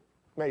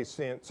may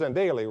sin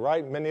daily,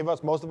 right? Many of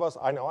us, most of us,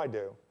 I know I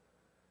do.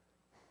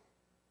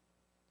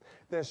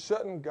 Then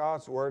shouldn't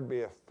God's Word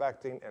be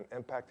affecting and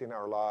impacting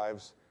our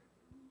lives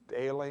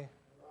daily?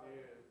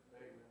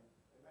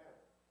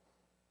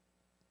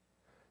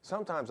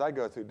 sometimes I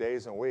go through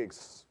days and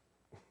weeks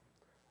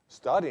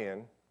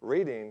studying,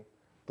 reading,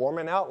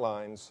 forming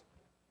outlines,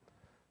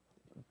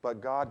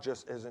 but God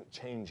just isn't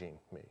changing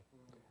me.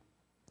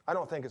 I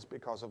don't think it's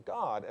because of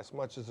God as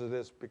much as it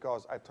is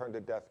because I turned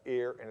a deaf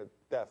ear and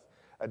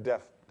a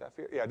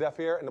deaf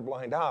ear and a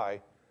blind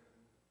eye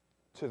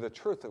to the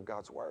truth of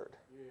God's word.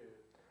 Yeah.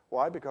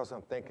 Why? Because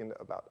I'm thinking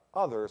about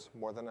others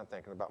more than I'm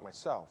thinking about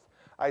myself.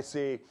 I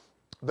see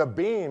the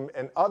beam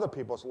in other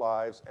people's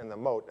lives and the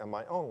mote in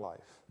my own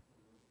life.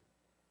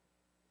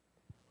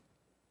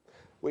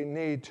 We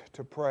need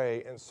to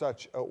pray in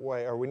such a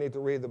way, or we need to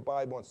read the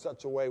Bible in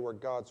such a way where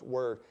God's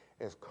word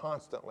is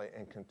constantly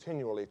and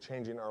continually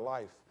changing our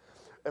life.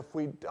 If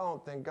we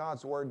don't, then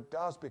God's word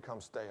does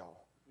become stale.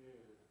 Yeah,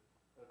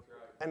 that's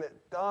right. And it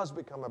does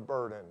become a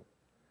burden.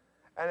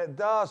 And it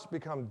does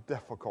become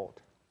difficult.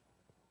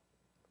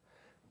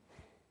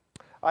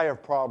 I have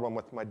a problem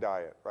with my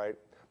diet, right?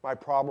 My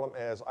problem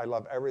is I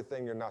love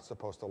everything you're not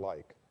supposed to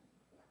like.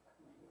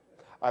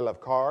 I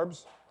love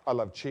carbs, I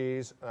love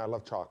cheese, and I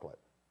love chocolate.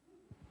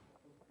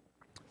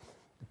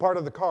 Part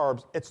of the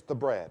carbs, it's the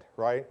bread,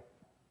 right?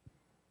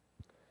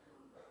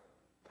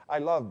 I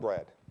love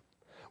bread.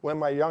 When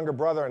my younger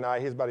brother and I,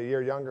 he's about a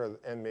year younger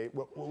than me,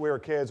 we were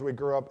kids, we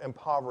grew up in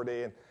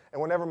poverty,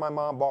 and whenever my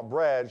mom bought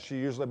bread, she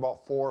usually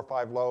bought 4 or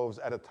 5 loaves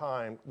at a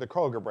time, the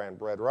Kroger brand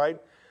bread, right?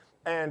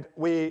 And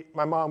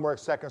my mom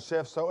worked second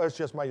shift, so it was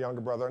just my younger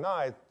brother and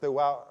I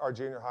throughout our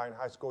junior high and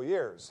high school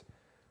years.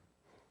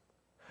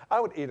 I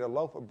would eat a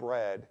loaf of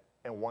bread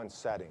in one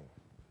setting.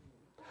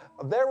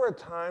 There were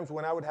times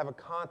when I would have a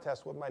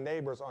contest with my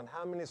neighbors on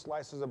how many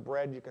slices of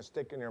bread you can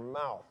stick in your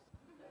mouth.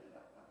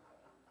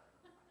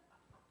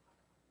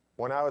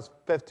 When I was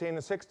 15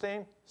 and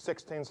 16,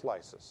 16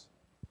 slices.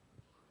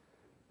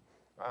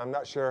 I'm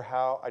not sure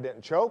how I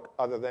didn't choke,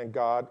 other than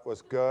God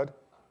was good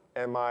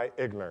and my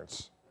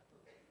ignorance.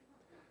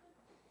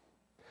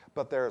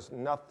 But there's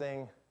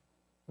nothing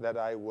that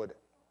I would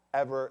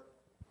ever...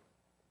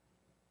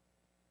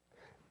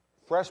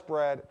 Fresh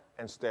bread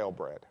and stale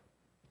bread.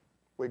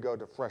 We go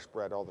to fresh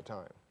bread all the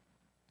time.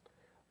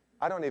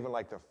 I don't even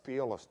like the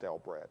feel of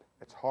stale bread.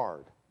 It's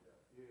hard.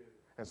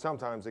 And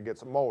sometimes it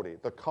gets moldy,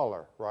 the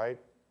color, right?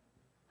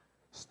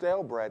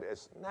 Stale bread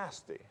is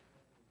nasty.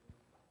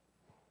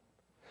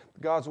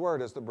 God's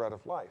word is the bread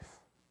of life.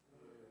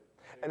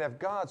 And if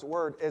God's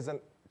word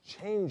isn't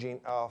changing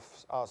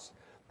us,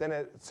 then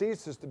it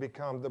ceases to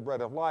become the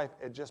bread of life.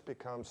 It just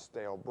becomes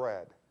stale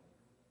bread.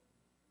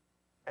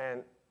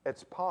 And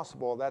it's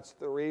possible that's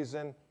the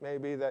reason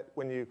maybe that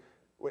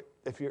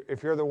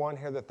if you're the one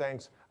here that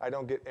thinks, I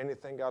don't get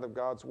anything out of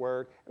God's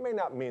word, it may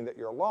not mean that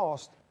you're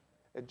lost.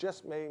 It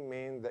just may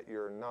mean that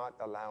you're not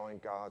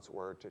allowing God's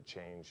word to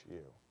change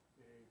you.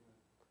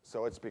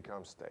 So it's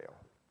become stale.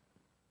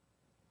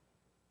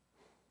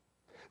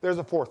 There's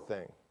a fourth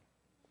thing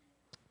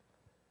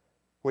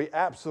we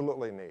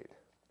absolutely need.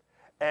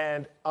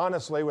 And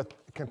honestly, with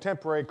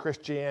contemporary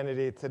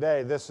Christianity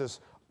today, this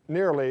is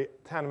nearly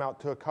tantamount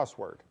to a cuss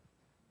word.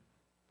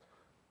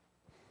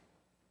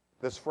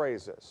 This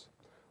phrase is,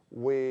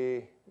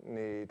 we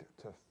need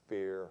to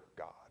fear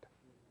God.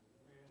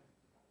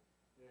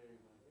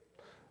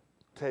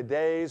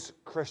 Today's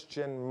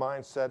Christian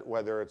mindset,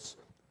 whether it's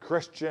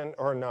Christian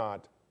or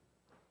not,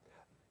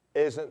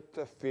 isn't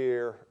to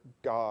fear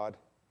God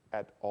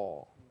at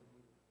all.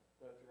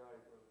 That's right,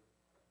 brother.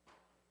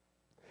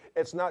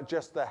 It's not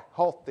just the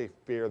healthy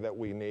fear that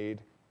we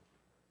need.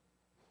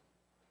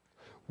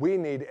 We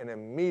need an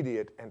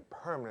immediate and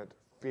permanent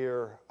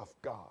fear of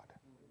God.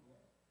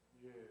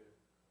 Yeah.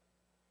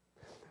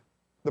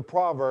 The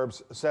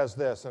Proverbs says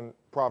this in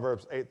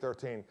Proverbs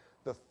 8:13,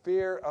 the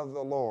fear of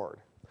the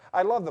Lord.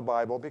 I love the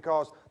Bible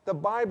because the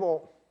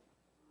Bible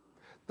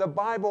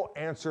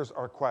answers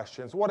our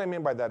questions. What I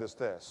mean by that is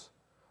this.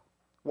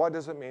 What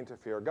does it mean to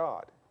fear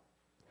God?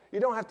 You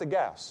don't have to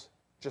guess.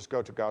 Just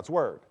go to God's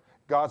Word.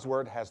 God's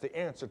Word has the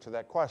answer to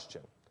that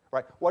question,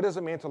 right? What does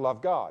it mean to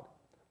love God?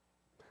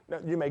 Now,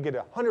 you may get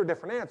 100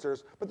 different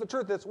answers, but the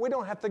truth is we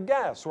don't have to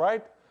guess,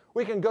 right?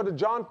 We can go to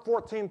John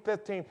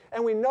 14:15,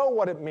 and we know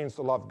what it means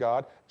to love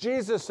God.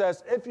 Jesus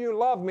says, if you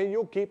love me,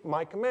 you'll keep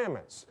my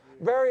commandments.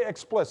 Very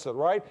explicit,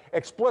 right?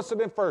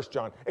 Explicit in 1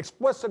 John,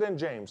 explicit in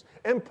James,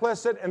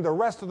 implicit in the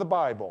rest of the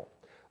Bible.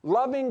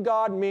 Loving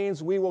God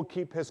means we will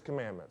keep his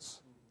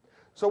commandments.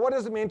 So what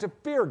does it mean to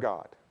fear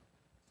God?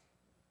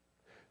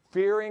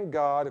 Fearing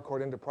God,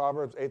 according to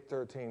Proverbs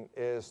 8:13,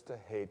 is to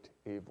hate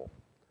evil.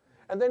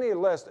 And then he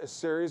lists a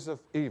series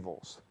of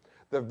evils.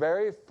 The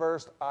very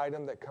first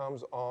item that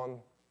comes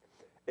on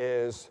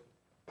is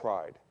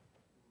pride.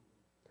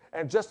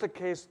 And just in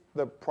case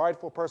the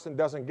prideful person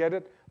doesn't get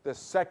it, the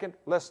second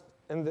list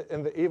in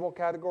the evil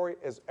category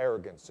is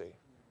arrogancy.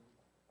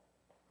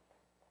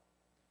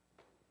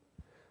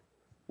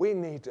 We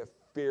need to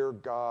fear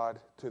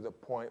God to the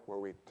point where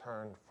we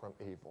turn from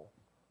evil.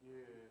 Yeah.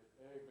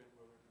 Amen.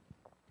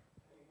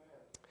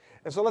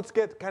 And so let's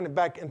get kind of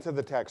back into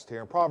the text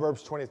here in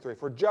Proverbs 23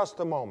 for just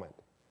a moment.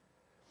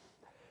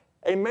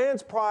 A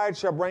man's pride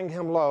shall bring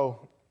him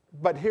low,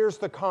 but here's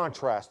the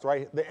contrast,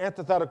 right? The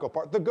antithetical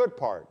part, the good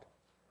part.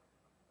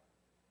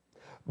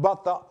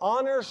 but the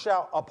honor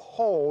shall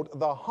uphold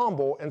the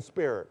humble in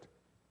spirit.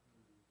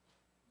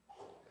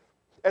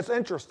 It's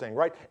interesting,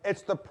 right?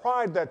 It's the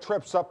pride that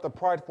trips up the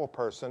prideful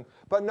person,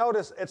 but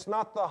notice it's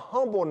not the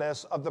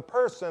humbleness of the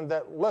person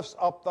that lifts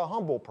up the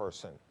humble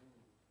person.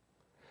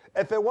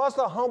 If it was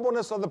the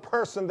humbleness of the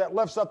person that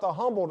lifts up the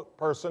humble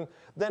person,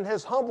 then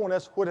his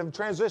humbleness would have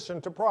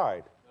transitioned to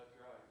pride. That's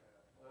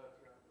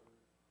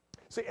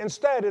right. See,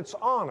 instead, it's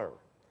honor.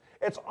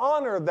 It's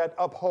honor that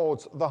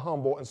upholds the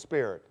humble in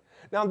spirit.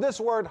 Now, this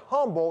word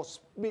humble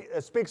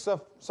speaks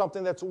of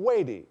something that's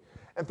weighty.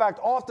 In fact,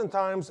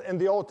 oftentimes in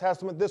the Old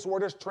Testament, this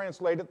word is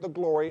translated the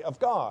glory of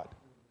God.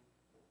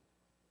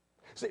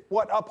 See,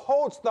 what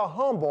upholds the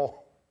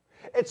humble,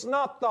 it's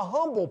not the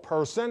humble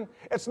person,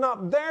 it's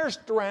not their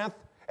strength,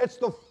 it's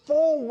the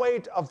full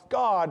weight of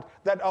God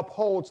that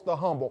upholds the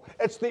humble.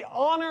 It's the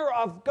honor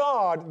of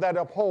God that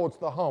upholds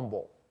the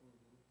humble.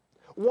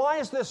 Why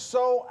is this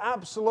so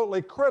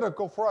absolutely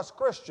critical for us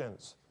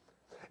Christians?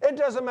 It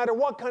doesn't matter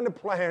what kind of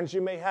plans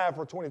you may have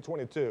for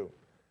 2022.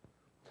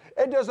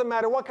 It doesn't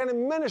matter what kind of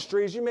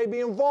ministries you may be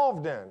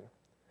involved in.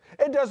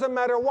 It doesn't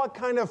matter what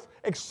kind of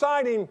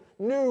exciting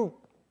new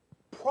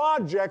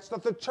projects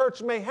that the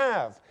church may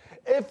have.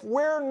 If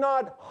we're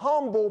not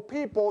humble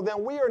people,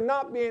 then we are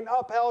not being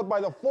upheld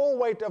by the full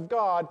weight of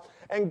God,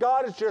 and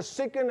God is just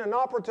seeking an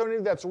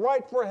opportunity that's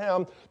right for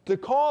Him to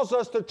cause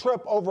us to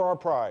trip over our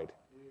pride.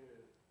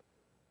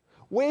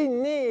 We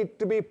need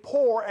to be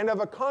poor and of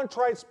a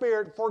contrite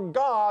spirit for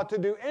God to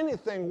do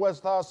anything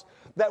with us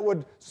that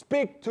would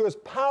speak to His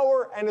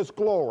power and His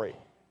glory.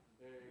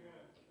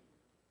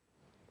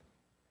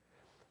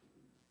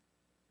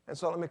 And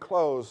so let me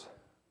close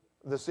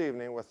this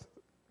evening with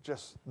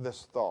just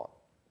this thought.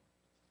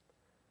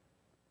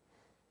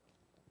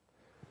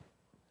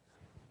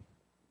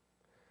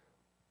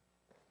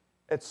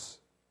 It's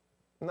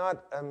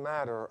not a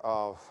matter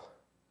of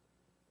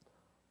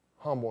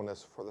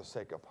humbleness for the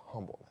sake of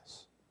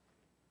humbleness,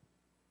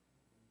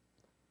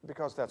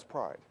 because that's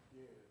pride.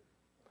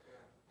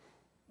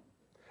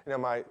 You know,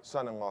 my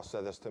son-in-law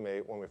said this to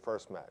me when we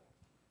first met.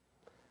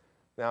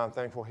 Now, I'm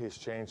thankful he's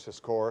changed his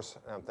course,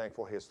 and I'm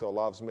thankful he still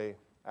loves me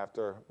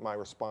after my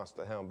response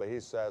to him. But he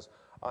says,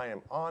 I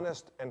am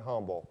honest and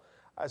humble.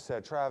 I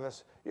said,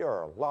 Travis,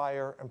 you're a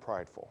liar and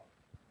prideful.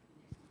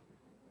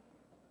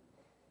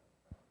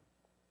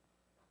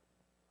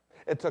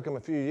 It took him a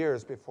few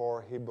years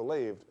before he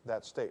believed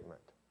that statement.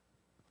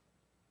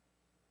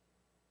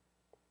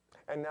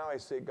 And now I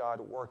see God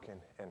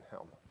working in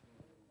him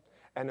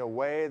in a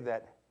way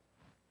that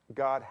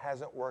God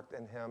hasn't worked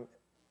in him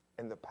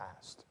in the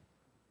past.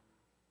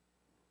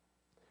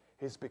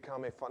 He's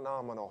become a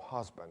phenomenal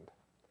husband,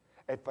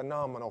 a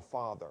phenomenal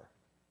father.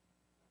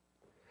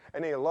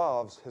 And he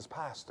loves his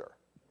pastor,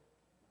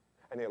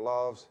 and he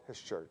loves his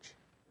church.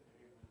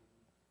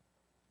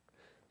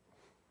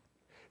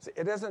 See,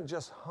 it isn't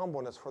just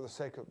humbleness for the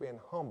sake of being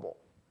humble.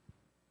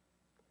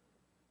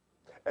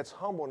 It's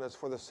humbleness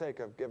for the sake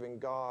of giving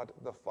God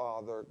the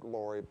Father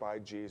glory by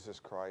Jesus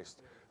Christ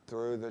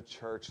through the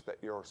church that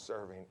you're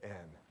serving in.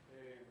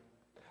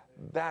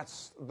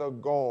 That's the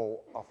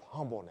goal of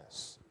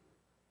humbleness.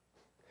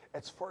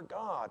 It's for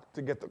God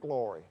to get the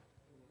glory.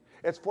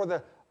 It's for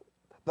the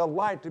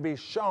light to be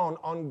shone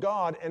on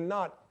God and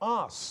not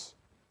us.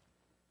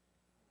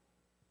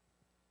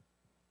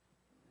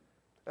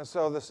 And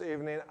so this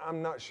evening,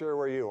 I'm not sure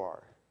where you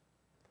are.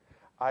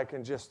 I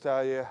can just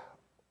tell you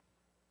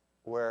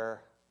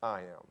where I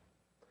am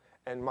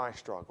and my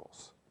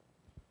struggles.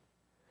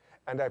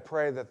 And I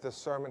pray that this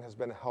sermon has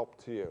been a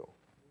help to you.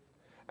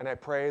 And I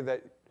pray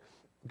that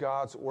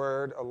God's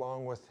Word,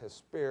 along with His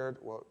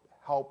Spirit, will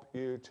help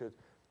you to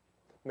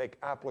make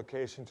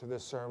application to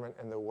this sermon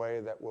in the way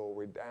that will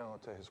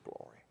redound to His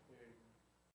glory.